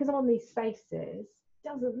 Because I'm on these spaces, it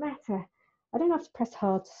doesn't matter. I don't have to press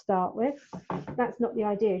hard to start with. That's not the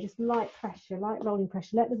idea, just light pressure, light rolling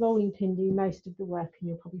pressure. Let the rolling pin do most of the work and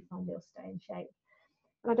you'll probably find it'll stay in shape.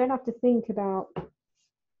 And I don't have to think about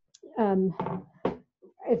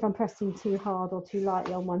if I'm pressing too hard or too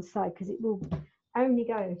lightly on one side, because it will only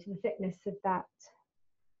go to the thickness of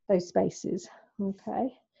those spaces.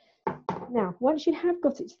 Okay, now once you have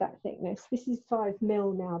got it to that thickness, this is 5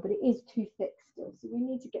 mil now, but it is too thick still, so we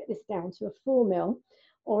need to get this down to a 4 mil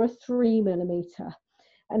or a 3 millimeter.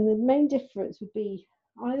 And the main difference would be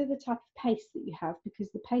either the type of paste that you have,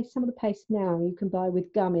 because the paste, some of the paste now you can buy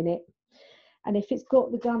with gum in it, and if it's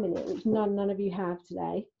got the gum in it, which none of you have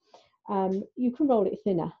today, you can roll it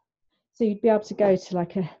thinner. So you'd be able to go to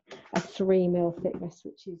like a 3 mil thickness,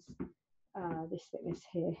 which is this thickness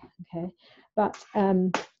here, okay? But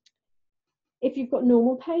if you've got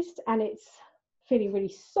normal paste and it's feeling really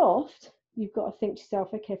soft, you've got to think to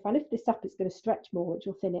yourself, okay, if I lift this up, it's going to stretch more, which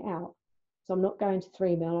will thin it out. So I'm not going to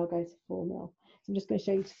 3 mil, I'll go to 4 mil. So I'm just going to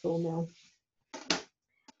show you to 4 mil.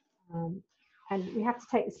 And we have to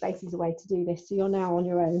take the spaces away to do this, so you're now on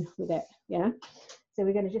your own with it, yeah? So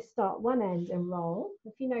we're going to just start one end and roll.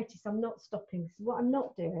 If you notice, I'm not stopping. So what I'm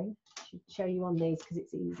not doing, I should show you on these because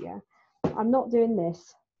it's easier. I'm not doing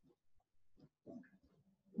this,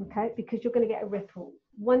 okay, because you're going to get a ripple.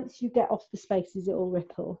 Once you get off the spaces, it will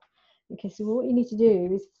ripple. Okay, so what you need to do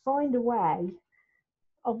is find a way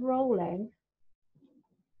of rolling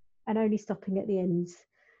and only stopping at the ends.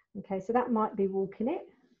 Okay, so that might be walking it.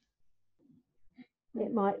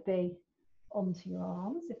 It might be onto your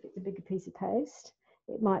arms if it's a bigger piece of paste.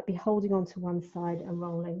 It might be holding onto one side and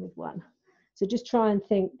rolling with one. So just try and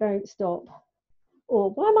think, don't stop. Or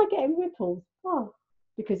why am I getting ripples? Oh,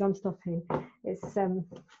 because I'm stopping. It's a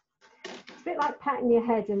bit like patting your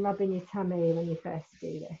head and rubbing your tummy when you first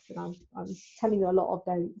do this. And I'm telling you a lot of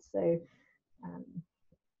don'ts, so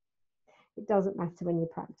it doesn't matter when you're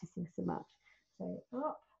practicing so much. So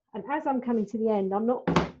up, and as I'm coming to the end, I'm not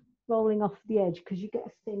rolling off the edge because you get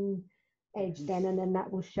a thin edge then, and then that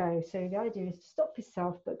will show. So the idea is to stop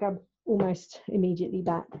yourself but go almost immediately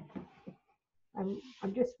back. I'm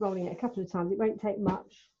just rolling it a couple of times. It won't take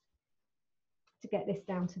much to get this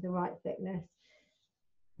down to the right thickness.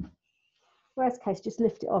 Worst case, just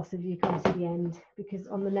lift it off as you come to the end, because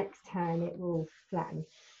on the next turn it will flatten,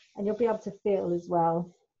 and you'll be able to feel as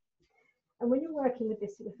well. And when you're working with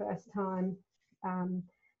this for the first time,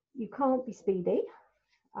 you can't be speedy,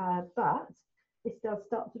 but this does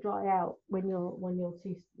start to dry out when you're not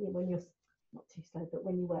too slow, but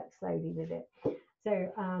when you work slowly with it.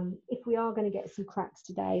 So if we are going to get some cracks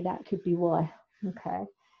today, that could be why. Okay,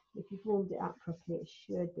 if you've warmed it up properly, it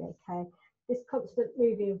should be okay. This constant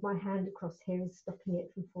moving of my hand across here is stopping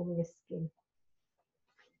it from forming a skin.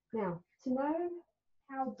 Now, to know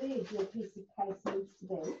how big your piece of paste needs to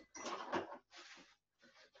be,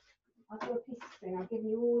 I've got a piece of string. I've given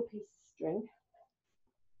you all a piece of string.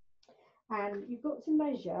 And you've got to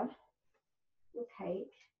measure your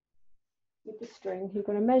cake with the string. You're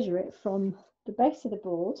going to measure it from the base of the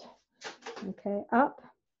board, okay, up,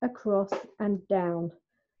 across, and down.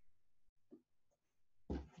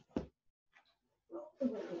 I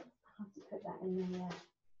have to put that in the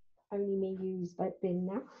only me use bin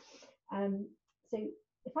now. So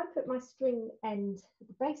if I put my string end at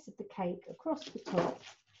the base of the cake across the top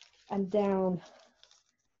and down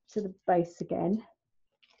to the base again,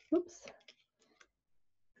 oops,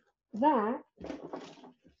 that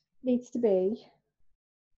needs to be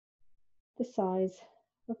the size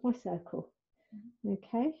of my circle.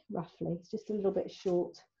 Okay, roughly. It's just a little bit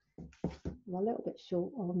short,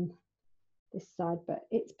 on this side, but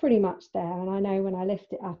it's pretty much there. And I know when I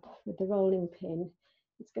lift it up with the rolling pin,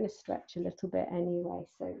 it's going to stretch a little bit anyway,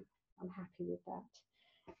 so I'm happy with that.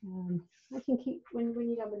 I can keep, when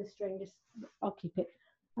you're done with the string, I'll keep it.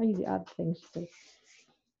 I'll use it other things.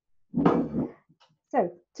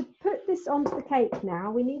 So to put this onto the cake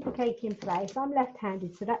now, we need the cake in place. I'm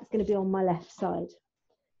left-handed, so that's going to be on my left side.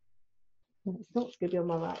 No, it's not going to be on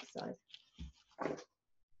my right side.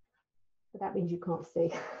 But that means you can't see.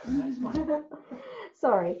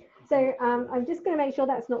 Sorry. So I'm just going to make sure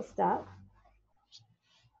that's not stuck.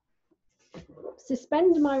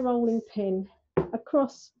 Suspend my rolling pin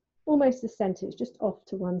across almost the centre. It's just off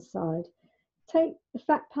to one side. Take the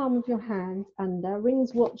flat palm of your hand under.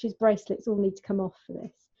 Rings, watches, bracelets all need to come off for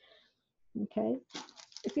this. Okay.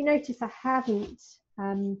 If you notice, I haven't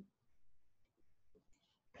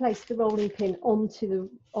placed the rolling pin onto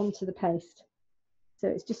the paste. So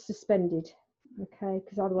it's just suspended, okay,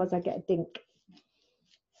 because otherwise I get a dink.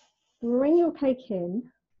 Bring your cake in,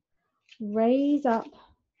 raise up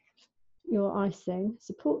your icing,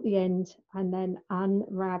 support the end, and then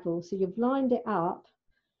unravel. So you've lined it up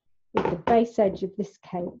with the base edge of this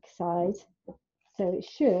cake side, so it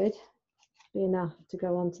should be enough to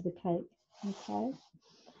go onto the cake, okay?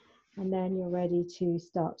 And then you're ready to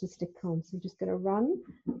start to stick on. So I'm just going to run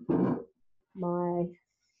my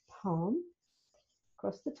palm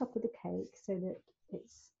across the top of the cake so that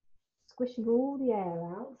it's squishing all the air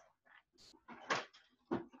out.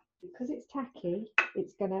 Because it's tacky,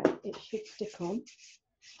 it should stick on.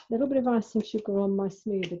 A little bit of icing sugar on my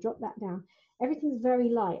smoother, drop that down. Everything's very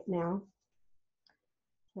light now,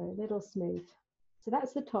 so a little smooth. So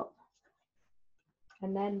that's the top.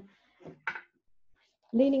 And then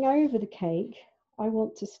leaning over the cake, I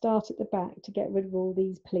want to start at the back to get rid of all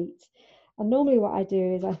these pleats. And normally what I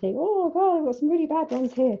do is I think, oh God, I've got some really bad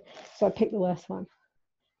ones here. So I pick the worst one.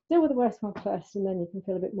 Deal with the worst one first, and then you can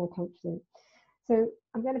feel a bit more confident. So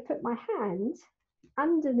I'm going to put my hand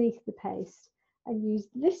underneath the paste and use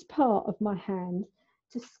this part of my hand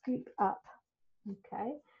to scoop up.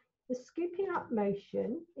 Okay. The scooping up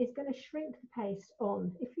motion is going to shrink the paste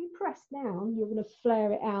on. If you press down, you're going to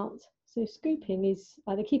flare it out. So scooping is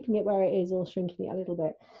either keeping it where it is or shrinking it a little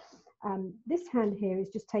bit. This hand here is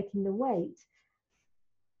just taking the weight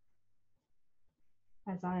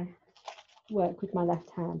as I work with my left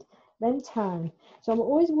hand. Then turn. So I'm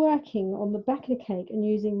always working on the back of the cake and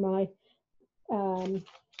using my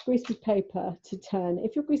grease with paper to turn.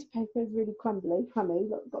 If your grease paper is really crummy,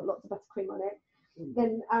 got lots of buttercream on it,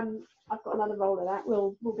 then I've got another roll of that.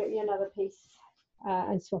 We'll get you another piece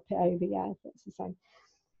and swap it over. Yeah, that's the same.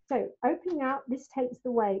 So opening out, this takes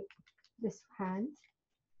the weight. This hand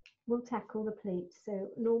will tackle the pleat. So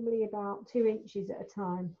normally about 2 inches at a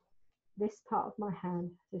time. This part of my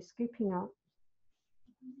hand. So scooping up.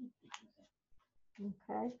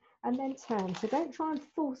 Okay, and then turn. So don't try and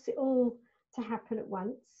force it all to happen at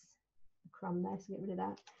once. A crumb there, so get rid of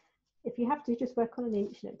that. If you have to, just work on 1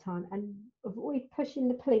 inch at a time and avoid pushing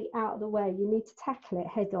the pleat out of the way. You need to tackle it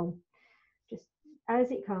head on. Just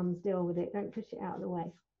as it comes, deal with it. Don't push it out of the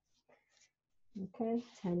way. Okay,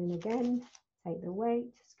 turn in again. Take the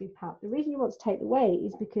weight, scoop up. The reason you want to take the weight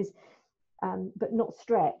is because, but not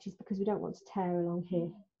stretch, is because we don't want to tear along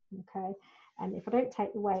here. Okay. And if I don't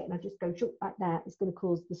take the weight and I just go jump like that, it's going to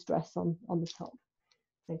cause the stress on the top.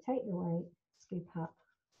 So take the weight, scoop up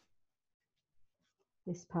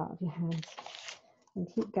this part of your hand and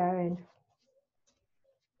keep going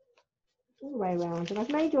all the way around. And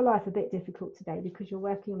I've made your life a bit difficult today because you're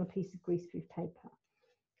working on a piece of greaseproof paper.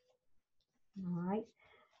 All right.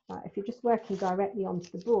 But if you're just working directly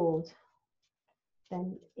onto the board,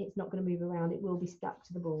 then it's not going to move around. It will be stuck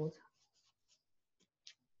to the board.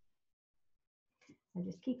 So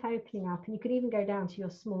just keep opening up, and you could even go down to your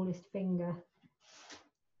smallest finger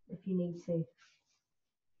if you need to.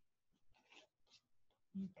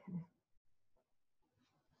 Okay.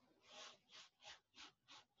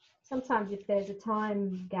 Sometimes if there's a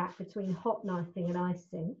time gap between hot knifing and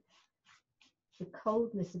icing, the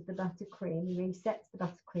coldness of the buttercream resets the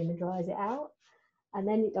buttercream and dries it out, and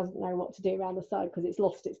then it doesn't know what to do around the side because it's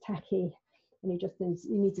lost its tacky, and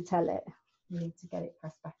you need to tell it. You need to get it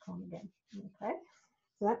pressed back on again. Okay,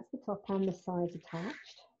 so that's the top and the sides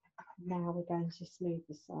attached. Now we're going to smooth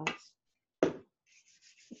the sides.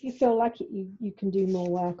 If you feel like it, you can do more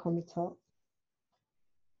work on the top.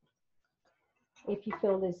 If you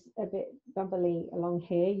feel there's a bit bubbly along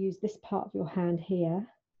here, use this part of your hand here.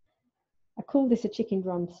 I call this a chicken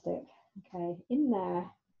drumstick. Okay, in there,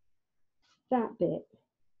 that bit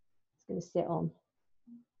is going to sit on.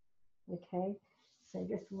 Okay, so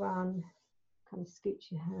just run, kind of scooch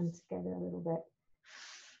your hand together a little bit.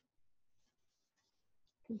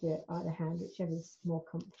 You can do it either hand, whichever is more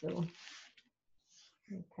comfortable.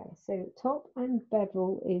 Okay, so top and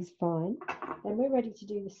bevel is fine. Then we're ready to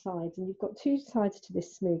do the sides, and you've got two sides to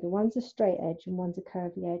this smoother. One's a straight edge and one's a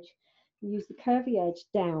curvy edge. You use the curvy edge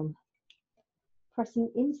down,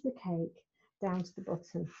 pressing into the cake down to the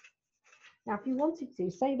bottom. Now, if you wanted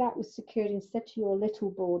to, say that was secured instead to your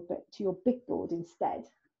little board, but to your big board instead,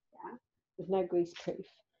 yeah, with no greaseproof,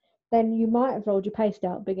 then you might have rolled your paste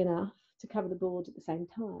out big enough to cover the board at the same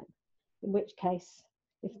time. In which case,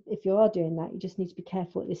 if you are doing that, you just need to be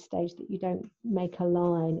careful at this stage that you don't make a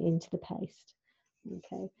line into the paste.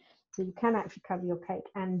 Okay, so you can actually cover your cake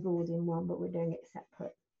and board in one, but we're doing it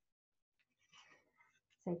separate.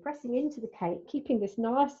 So pressing into the cake, keeping this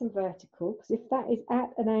nice and vertical, because if that is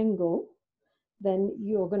at an angle, then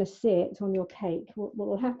you're going to see it on your cake. What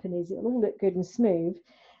will happen is it'll all look good and smooth,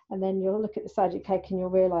 and then you'll look at the side of your cake and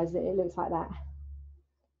you'll realise that it looks like that.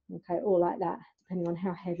 Okay, or like that, depending on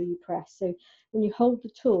how heavy you press. So when you hold the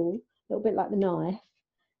tool, a little bit like the knife,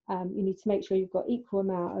 you need to make sure you've got equal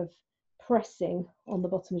amount of pressing on the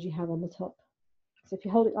bottom as you have on the top. So if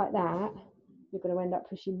you hold it like that, you're going to end up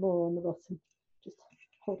pushing more on the bottom. Just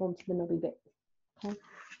hold on to the knobby bit. Okay.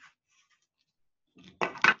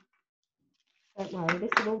 Don't worry, this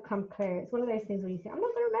will all come clear. It's one of those things where you think, I'm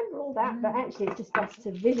not going to remember all that, but actually it's just best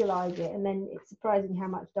to visualise it, and then it's surprising how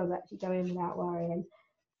much does actually go in without worrying.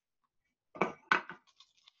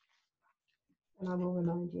 And I will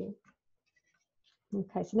remind you.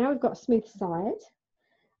 Okay, so now we've got a smooth side,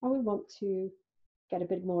 and we want to get a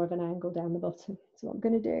bit more of an angle down the bottom. So what I'm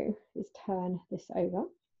going to do is turn this over.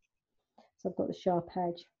 So I've got the sharp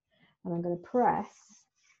edge, and I'm going to press,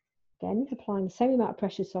 again, applying the same amount of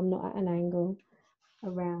pressure so I'm not at an angle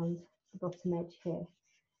around the bottom edge here.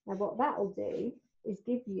 Now what that will do is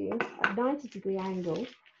give you a 90-degree angle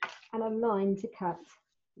and a line to cut.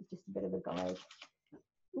 It's just a bit of a guide.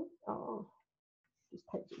 Oh, just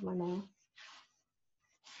poked it with my nail.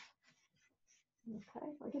 Okay,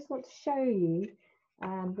 I just want to show you,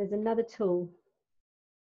 there's another tool,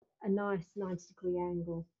 a nice 90-degree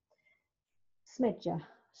angle. Smedger,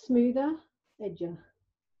 smoother, edger.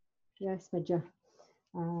 Yeah, smedger.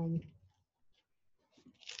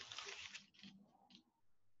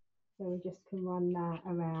 So we just can run that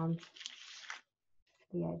around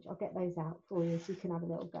the edge. I'll get those out for you so you can have a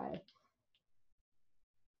little go.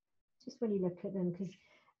 Just when you look at them, because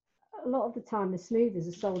a lot of the time the smoothers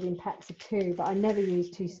are sold in packs of 2, but I never use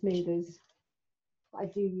 2 smoothers. But I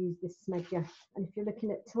do use this smedger. And if you're looking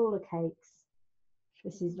at taller cakes,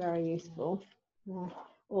 this is very useful.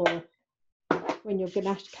 Or when you're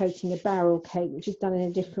ganache coating a barrel cake, which is done in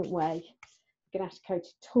a different way. Ganache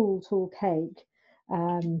coated tall cake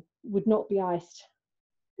would not be iced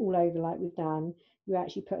all over like we've done. You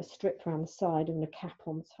actually put a strip around the side and a cap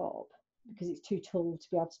on top, because it's too tall to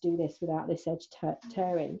be able to do this without this edge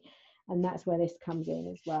tearing, and that's where this comes in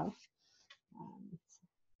as well.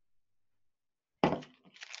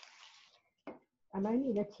 I'm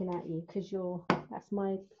only looking at you because that's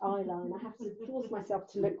my eye line. I have to force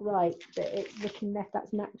myself to look right, but it's looking left,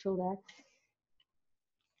 that's natural there.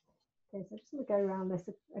 Okay, so I'm just going to go around this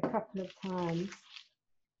a couple of times.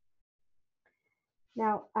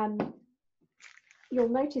 Now, you'll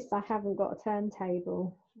notice I haven't got a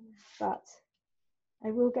turntable, but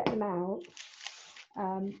I will get them out.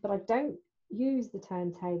 But I don't use the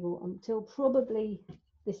turntable until probably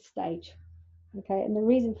this stage. Okay, and the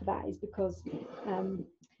reason for that is because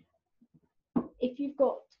if you've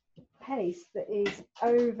got paste that is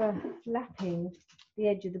overlapping the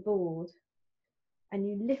edge of the board and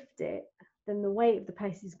you lift it, then the weight of the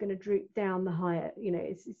paste is going to droop down the higher, you know,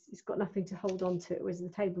 it's got nothing to hold on to it, whereas the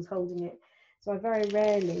table's holding it. So I very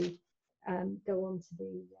rarely go on to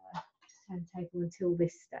the turntable until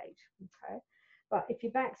this stage. Okay, but if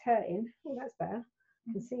your back's hurting, oh, that's better,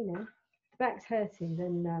 you can see now, if the back's hurting,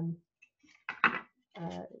 then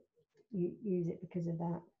you use it because of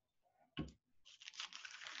that.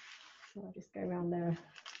 So I'll just go around there.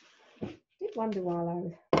 I did wonder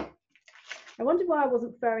I wondered why I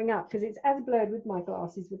wasn't furring up, because it's as blurred with my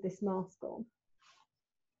glasses with this mask on.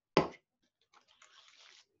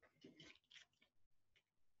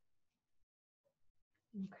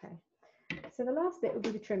 Okay, so the last bit will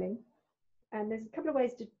be the trimming, and there's a couple of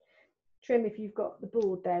ways to trim if you've got the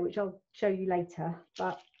board there, which I'll show you later,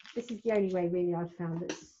 but this is the only way really I've found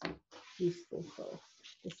that's useful for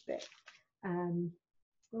this bit. What I'm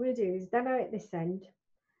going to do is demo at this end,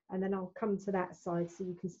 and then I'll come to that side so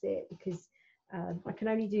you can see it, because I can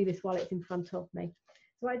only do this while it's in front of me.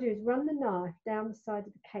 So what I do is run the knife down the side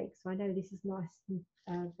of the cake, so I know this is nice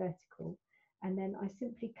and vertical, and then I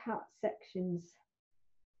simply cut sections.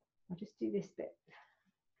 I'll just do this bit,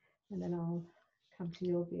 and then I'll come to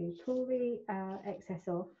your view. Pull the excess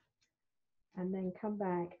off, and then come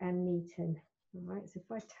back and neaten. All right, so if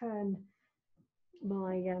I turn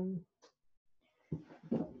my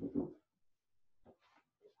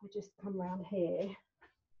I just come around here.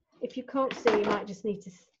 If you can't see, you might just need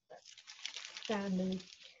to stand and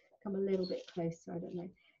come a little bit closer. I don't know.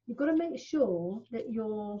 You've got to make sure that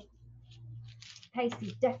your paste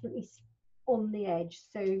is definitely on the edge.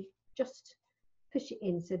 So just push it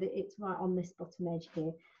in so that it's right on this bottom edge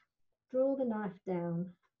here. Draw the knife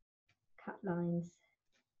down, cut lines.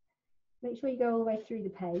 Make sure you go all the way through the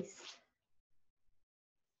paste.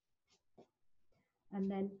 And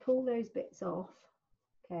then pull those bits off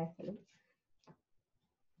carefully.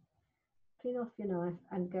 Clean off your knife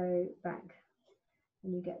and go back,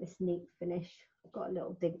 and you get this neat finish. I've got a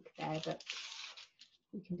little dink there, but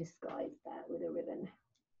you can disguise that with a ribbon.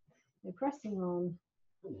 So pressing on,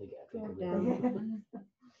 draw down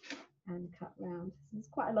and cut round. So it's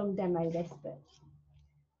quite a long demo this, but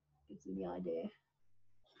gives you the idea.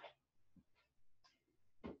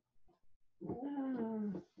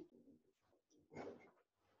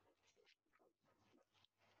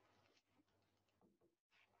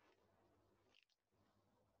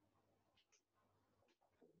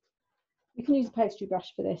 You can use a pastry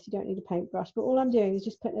brush for this, you don't need a paintbrush, but all I'm doing is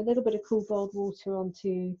just putting a little bit of cool boiled water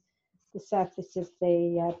onto the surface of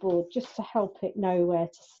the board, just to help it know where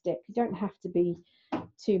to stick. You don't have to be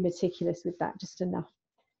too meticulous with that, just enough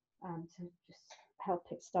to just help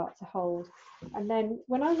it start to hold. And then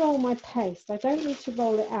when I roll my paste, I don't need to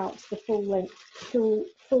roll it out to the full length,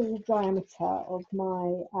 full diameter of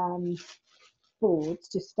my board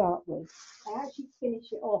to start with. I actually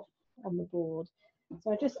finish it off on the board.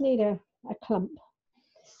 So I just need a clump.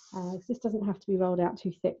 This doesn't have to be rolled out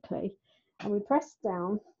too thickly. And we press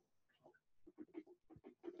down.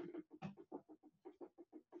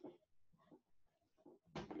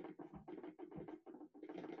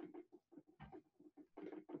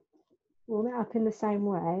 Warm it up in the same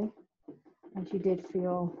way as you did for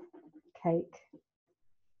your cake.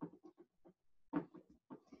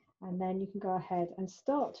 And then you can go ahead and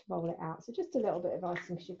start to roll it out. So just a little bit of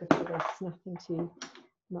icing sugar for this, nothing too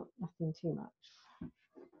much.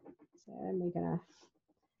 So then we're going to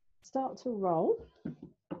start to roll.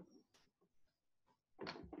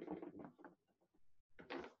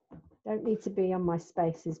 Don't need to be on my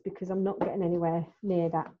spaces because I'm not getting anywhere near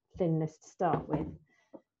that thinness to start with.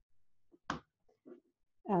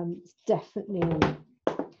 It's definitely,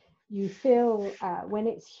 you feel when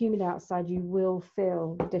it's humid outside, you will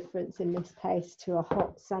feel the difference in this paste to a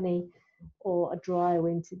hot, sunny or a dry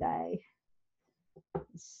winter day.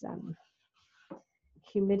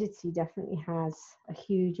 Humidity definitely has a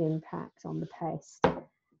huge impact on the paste,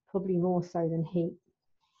 probably more so than heat.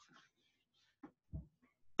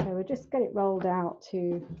 So we'll just get it rolled out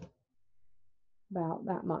to about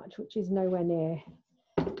that much, which is nowhere near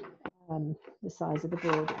the size of the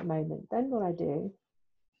board at the moment. Then what I do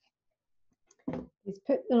is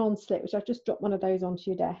put the non-slip, which I've just dropped one of those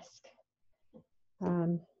onto your desk.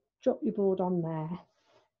 Drop your board on there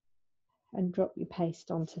and drop your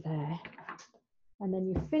paste onto there. And then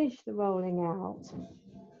you finish the rolling out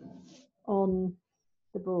on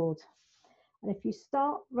the board. And if you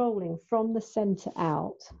start rolling from the center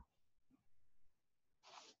out,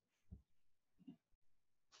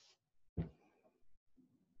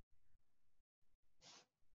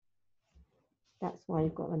 that's why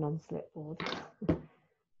you've got a non-slip board.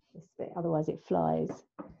 This bit, otherwise it flies.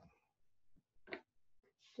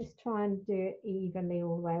 Just try and do it evenly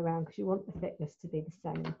all the way around because you want the thickness to be the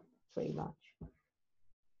same pretty much.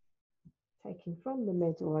 Taking from the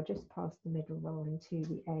middle or just past the middle, rolling to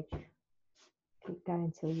the edge. Keep going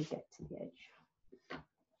until you get to the edge.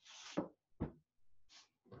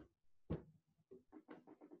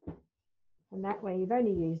 And that way you've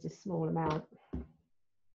only used a small amount.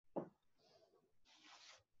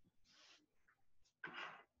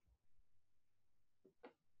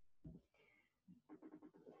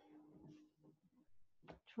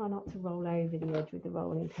 Try not to roll over the edge with the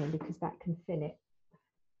rolling pin because that can fin it.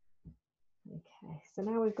 Okay, so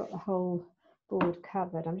now we've got the whole board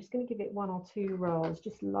covered. I'm just going to give it 1 or 2 rolls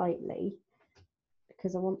just lightly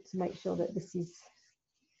because I want to make sure that this is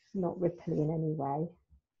not ripply in any way.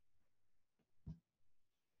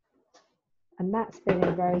 And that's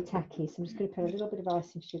feeling very tacky, so I'm just going to put a little bit of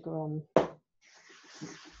icing sugar on.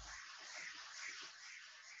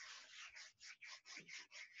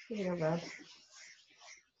 Give it a rub.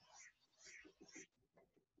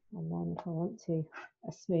 And then if I want to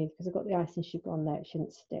smooth, because I've got the icing sugar on there, it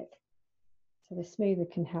shouldn't stick. So the smoother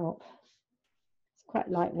can help. It's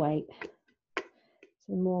quite lightweight. So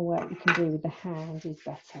the more work you can do with the hand is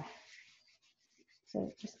better.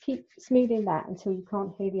 So just keep smoothing that until you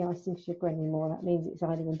can't hear the icing sugar anymore. That means it's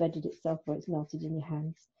either embedded itself or it's melted in your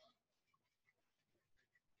hands.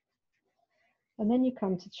 And then you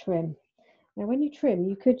come to trim. Now when you trim,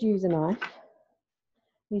 you could use a knife.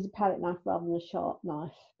 Use a palette knife rather than a sharp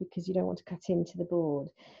knife because you don't want to cut into the board.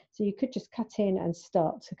 So you could just cut in and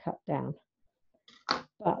start to cut down.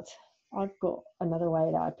 But I've got another way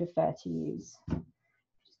that I prefer to use. I'm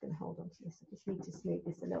just going to hold on to this. I just need to smooth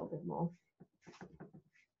this a little bit more.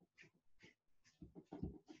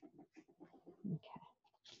 Okay.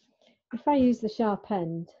 If I use the sharp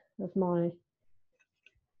end of my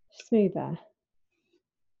smoother,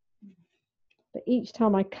 but each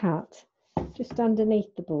time I cut, just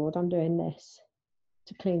underneath the board, I'm doing this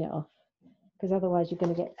to clean it off, because otherwise you're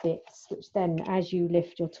going to get bits, which then as you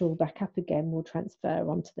lift your tool back up again will transfer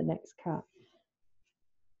onto the next cut.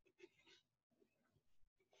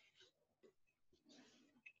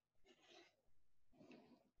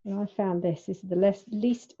 And I found this is the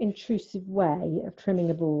least intrusive way of trimming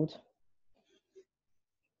a board.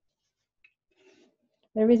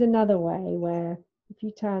 There is another way where if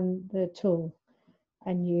you turn the tool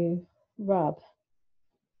and you rub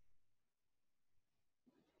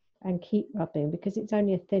and keep rubbing, because it's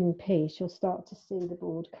only a thin piece, you'll start to see the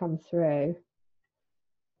board come through.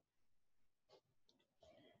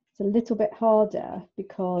 It's a little bit harder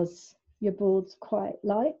because your board's quite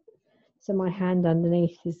light, so my hand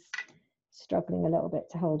underneath is struggling a little bit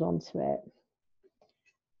to hold on to it.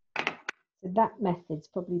 So that method's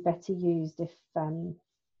probably better used if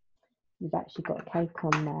you've actually got a cake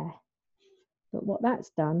on there. But what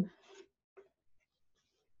that's done,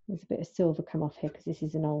 there's a bit of silver come off here because this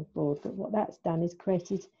is an old board, but what that's done is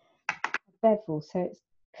created a bevel, so it's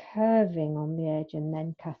curving on the edge and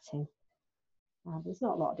then cutting. There's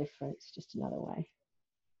not a lot of difference, just another way.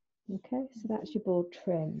 Okay, so that's your board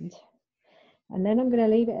trimmed. And then I'm going to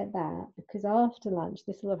leave it at that because after lunch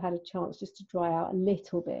this will have had a chance just to dry out a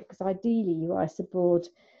little bit, because ideally you ice a board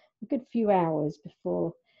a good few hours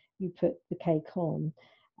before you put the cake on.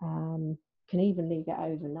 Can even leave it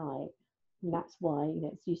overnight, and that's why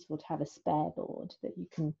it's useful to have a spare board that you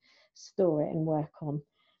can store it and work on.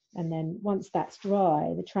 And then once that's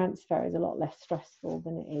dry, the transfer is a lot less stressful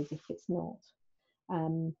than it is if it's not.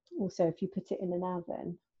 Also, if you put it in an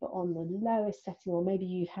oven, but on the lowest setting, or maybe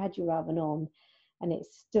you've had your oven on and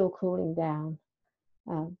it's still cooling down,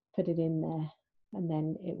 put it in there, and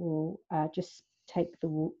then it will just take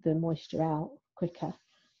the moisture out quicker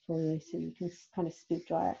for you, so you can kind of speed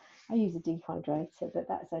dry it. I use a dehydrator, but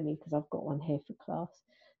that's only because I've got one here for class.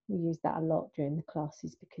 We use that a lot during the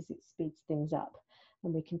classes because it speeds things up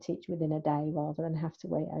and we can teach within a day rather than have to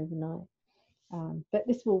wait overnight. But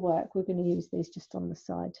this will work. We're going to use these just on the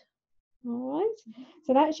side. All right,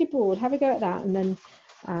 so that's your board. Have a go at that and then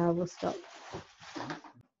we'll stop.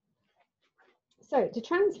 So to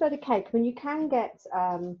transfer the cake, you can get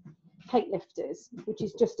cake lifters, which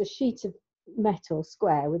is just a sheet of metal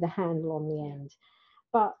square with a handle on the end.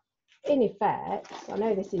 But in effect, I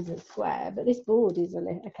know this isn't square, but this board is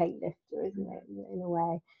a cake lifter, isn't it, in a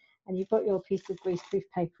way? And you've got your piece of greaseproof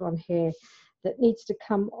paper on here that needs to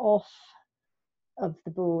come off of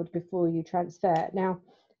the board before you transfer. Now,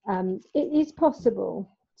 it is possible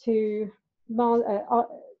to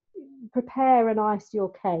prepare and ice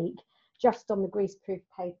your cake just on the greaseproof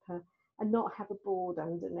paper and not have a board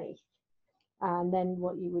underneath. And then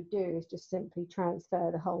what you would do is just simply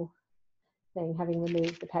transfer the whole thing, having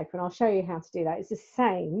removed the paper. And I'll show you how to do that. It's the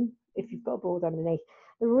same if you've got a board underneath.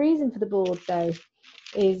 The reason for the board, though,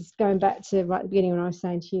 is going back to right at the beginning when I was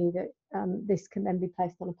saying to you that this can then be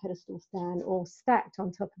placed on a pedestal stand or stacked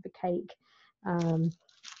on top of the cake. And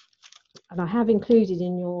I have included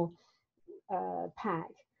in your pack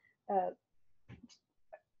a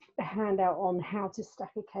handout on how to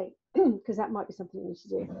stack a cake, because that might be something you need to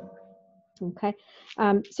do. Okay,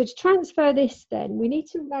 so to transfer this, then we need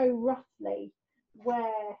to know roughly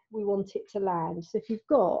where we want it to land. So if you've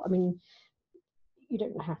got, I mean, you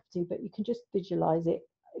don't have to, but you can just visualize it.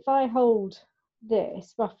 If I hold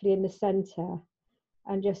this roughly in the center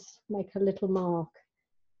and just make a little mark,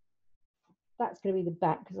 that's going to be the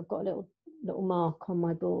back, because I've got a little mark on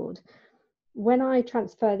my board. When I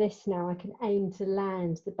transfer this now, I can aim to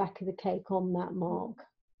land the back of the cake on that mark.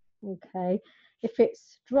 Okay, if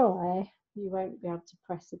it's dry, you won't be able to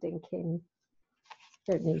press a dink in.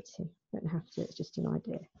 Don't need to, don't have to, it's just an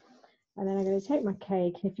idea. And then I'm going to take my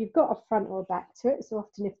cake. If you've got a front or a back to it, so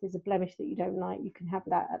often if there's a blemish that you don't like, you can have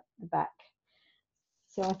that at the back.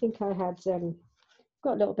 So I think I had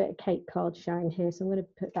got a little bit of cake card showing here, so I'm going to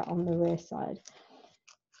put that on the rear side.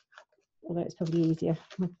 Although it's probably easier,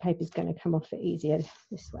 my paper's going to come off it easier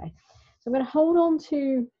this way. So I'm going to hold on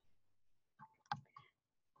to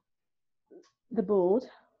the board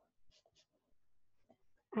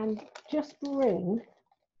and just bring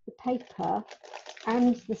the paper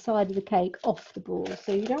and the side of the cake off the board.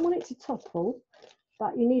 So you don't want it to topple,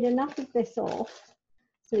 but you need enough of this off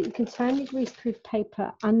so that you can turn your greaseproof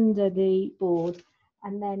paper under the board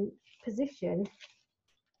and then position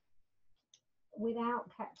without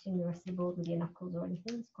catching the rest of the board with your knuckles or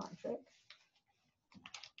anything. It's quite a trick.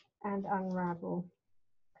 And unravel.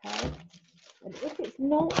 Okay. And if it's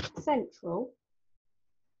not central,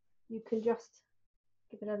 you can just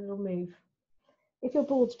give it a little move. If your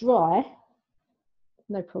board's dry,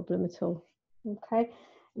 no problem at all. Okay.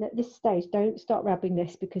 And at this stage, don't start rubbing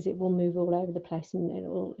this because it will move all over the place and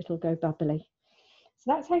it'll go bubbly.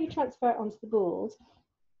 So that's how you transfer it onto the board.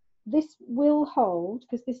 This will hold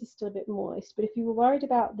because this is still a bit moist, but if you were worried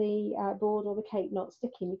about the board or the cake not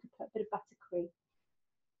sticking, you could put a bit of buttercream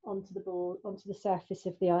onto the board, onto the surface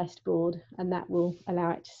of the iced board, and that will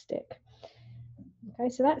allow it to stick. Okay,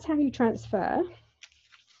 so that's how you transfer.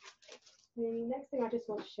 The next thing I just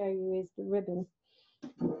want to show you is the ribbon.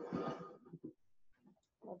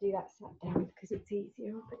 I'll do that sat down because it's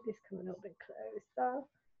easier. I'll make this come a little bit closer.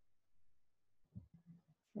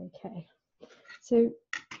 Okay, so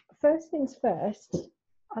first things first,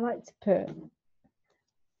 I like to put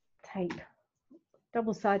tape,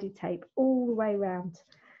 double-sided tape, all the way around.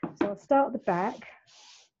 So I'll start at the back.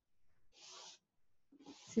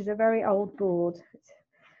 This is a very old board.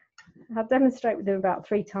 I'll demonstrate with them about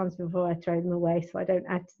 3 times before I throw them away, so I don't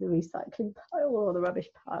add to the recycling pile or the rubbish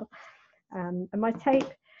pile. And my tape,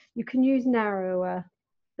 you can use narrower,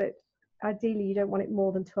 but ideally you don't want it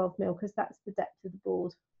more than 12 mil because that's the depth of the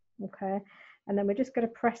board. Okay, and then we're just going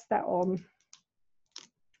to press that on.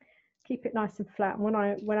 Keep it nice and flat. And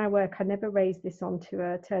when I work, I never raise this onto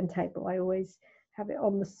a turntable. I always have it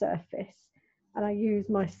on the surface, and I use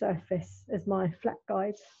my surface as my flat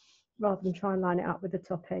guide rather than try and line it up with the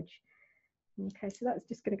top edge. Okay, so that's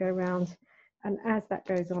just going to go around, and as that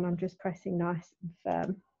goes on, I'm just pressing nice and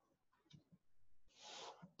firm.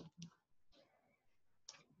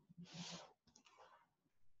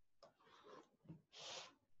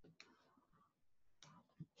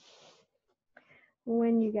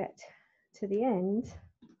 When you get to the end,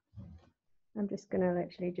 I'm just going to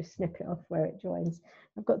literally just snip it off where it joins.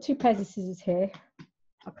 I've got 2 pairs of scissors here.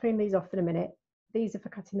 I'll clean these off in a minute. These are for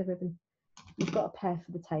cutting the ribbon. You've got a pair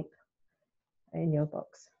for the tape in your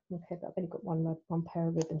box. Okay, but I've only got one pair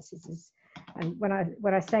of ribbon scissors. And when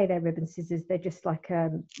I say they're ribbon scissors, they're just like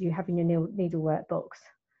you have in your needlework box.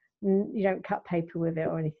 You don't cut paper with it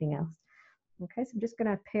or anything else. Okay, so I'm just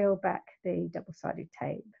going to peel back the double-sided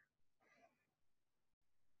tape.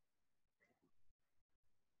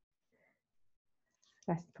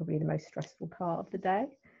 That's probably the most stressful part of the day.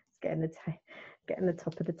 It's getting the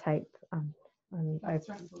top of the tape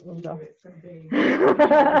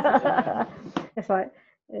it's like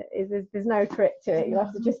there's no trick to it. You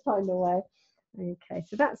have to just find a way. Okay,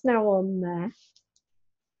 so that's now on there,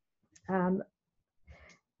 and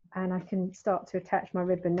I can start to attach my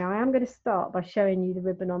ribbon. Now I am going to start by showing you the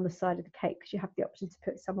ribbon on the side of the cake because you have the option to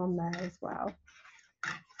put some on there as well.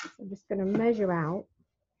 So I'm just going to measure out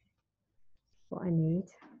what I need.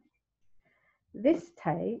 This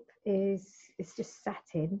tape it's just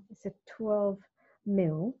satin. It's a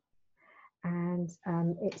 12mm, and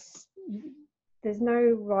there's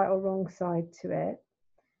no right or wrong side to it.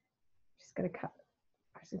 I'm just going to cut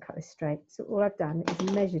this straight. So all I've done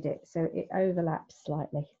is measured it so it overlaps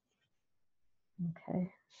slightly.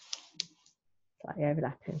 Okay, slightly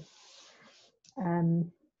overlapping.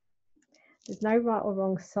 There's no right or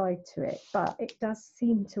wrong side to it, but it does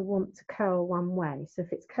seem to want to curl one way. So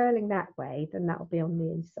if it's curling that way, then that'll be on the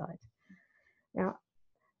inside. Now,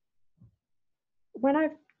 when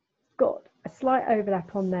I've got a slight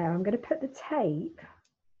overlap on there, I'm going to put the tape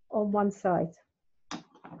on one side.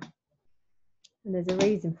 And there's a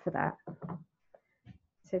reason for that.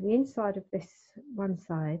 So the inside of this one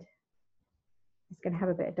side is going to have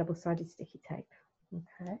a bit of double-sided sticky tape.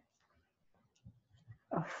 Okay.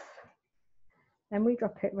 Off. Then we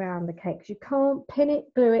drop it around the cake. You can't pin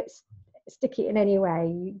it, glue it, stick it in any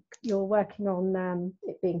way. You're working on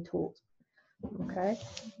it being taut. Okay.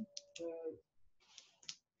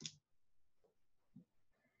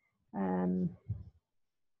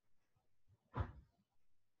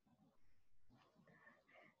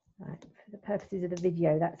 Right, for the purposes of the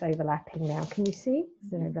video, that's overlapping now. Can you see?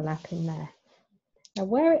 There's an overlapping there. Now,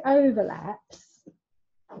 where it overlaps,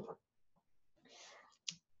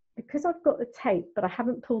 because I've got the tape, but I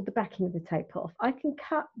haven't pulled the backing of the tape off, I can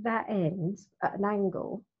cut that end at an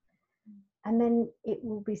angle, and then it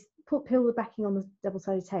will be peel the backing on the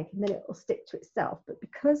double-sided tape, and then it will stick to itself. But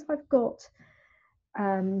because I've got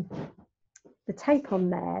the tape on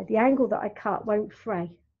there, the angle that I cut won't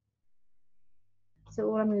fray. So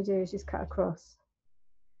all I'm going to do is just cut across.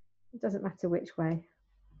 It doesn't matter which way.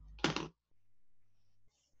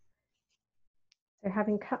 So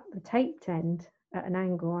having cut the taped end at an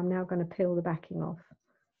angle, I'm now going to peel the backing off.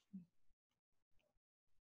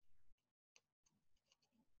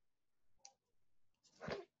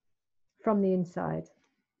 From the inside.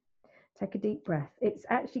 Take a deep breath. It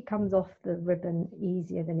actually comes off the ribbon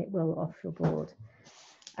easier than it will off your board.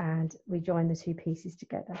 And we join the two pieces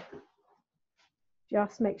together.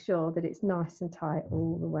 Just make sure that it's nice and tight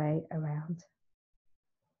all the way around.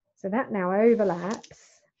 So that now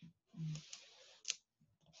overlaps.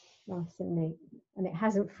 Nice and neat. And it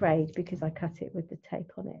hasn't frayed because I cut it with the tape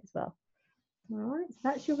on it as well. All right, so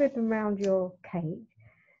that's your ribbon around your cake.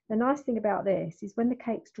 The nice thing about this is when the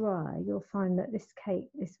cake's dry, you'll find that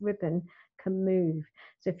this ribbon can move.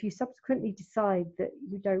 So if you subsequently decide that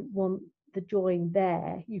you don't want the join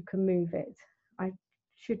there, you can move it.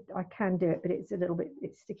 I can do it, but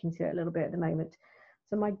it's sticking to it a little bit at the moment.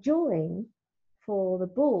 So my join for the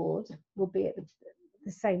board will be at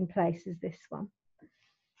the same place as this one.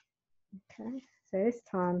 Okay, so this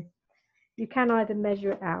time you can either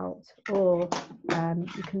measure it out or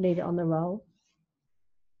you can leave it on the roll.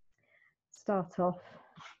 Start off.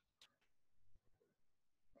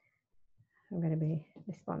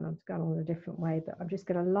 This one I'm going on a different way, but I'm just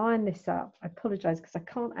going to line this up. I apologize because I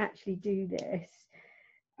can't actually do this.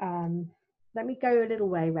 Let me go a little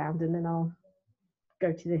way around and then I'll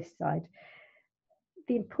go to this side.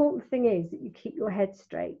 The important thing is that you keep your head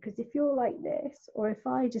straight, because if you're like this, or if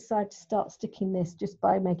I decide to start sticking this just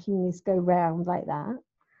by making this go round like that,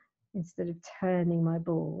 instead of turning my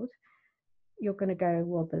board, you're going to go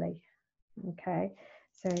wobbly. Okay,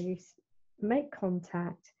 so you make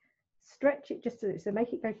contact, stretch it just so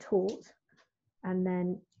make it go taut, and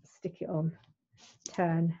then stick it on,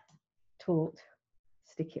 turn, taut,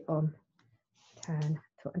 stick it on, turn,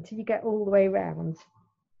 taut, until you get all the way around.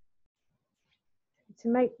 To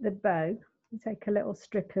make the bow, you take a little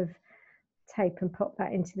strip of tape and pop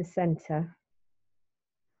that into the center.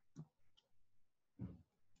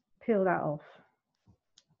 Peel that off.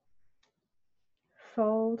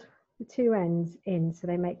 Fold the two ends in so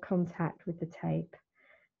they make contact with the tape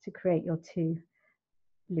to create your two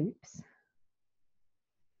loops.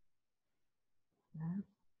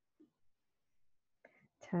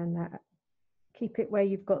 Turn that, keep it where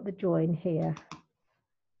you've got the join here.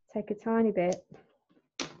 Take a tiny bit,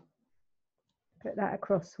 put that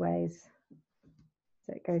acrossways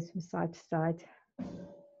so it goes from side to side.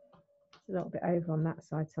 It's a little bit over on that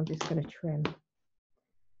side, so I'm just going to trim.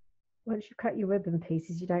 Once you cut your ribbon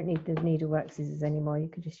pieces, you don't need the needlework scissors anymore. You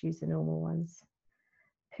can just use the normal ones.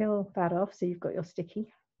 Peel that off so you've got your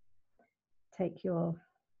sticky. Take your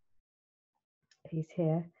piece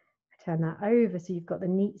here, turn that over so you've got the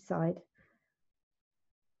neat side.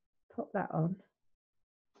 Pop that on.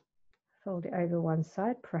 Fold it over one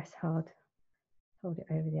side, press hard. Fold it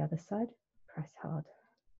over the other side, press hard.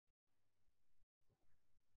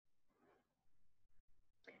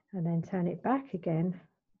 and then turn it back again,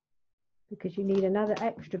 because you need another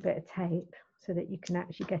extra bit of tape so that you can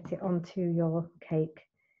actually get it onto your cake.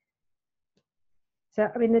 So,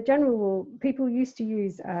 I mean, the general rule, people used to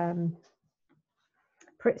use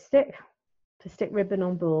Pritt stick to stick ribbon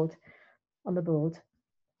on the board.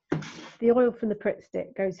 The oil from the Pritt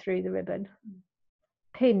stick goes through the ribbon.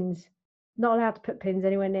 Pins, not allowed to put pins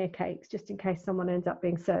anywhere near cakes, just in case someone ends up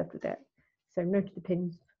being served with it. So no to the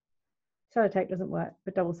pins. Sellotape doesn't work,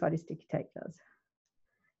 but double-sided sticky tape does.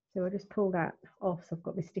 So I'll just pull that off, so I've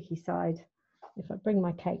got my sticky side. If I bring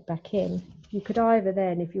my cake back in, you could either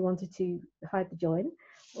then, if you wanted to, hide the join,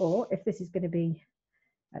 or if this is going to be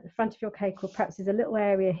at the front of your cake, or perhaps there's a little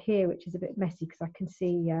area here which is a bit messy because I can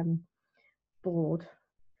see board.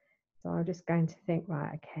 So I'm just going to think,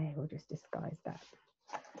 right, okay, we'll just disguise that.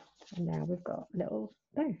 And now we've got a little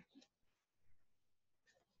bow.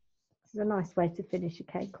 This is a nice way to finish a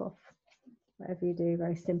cake off. Whatever you do,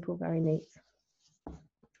 very simple, very neat.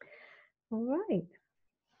 All right,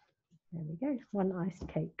 there we go, one iced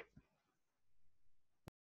cake.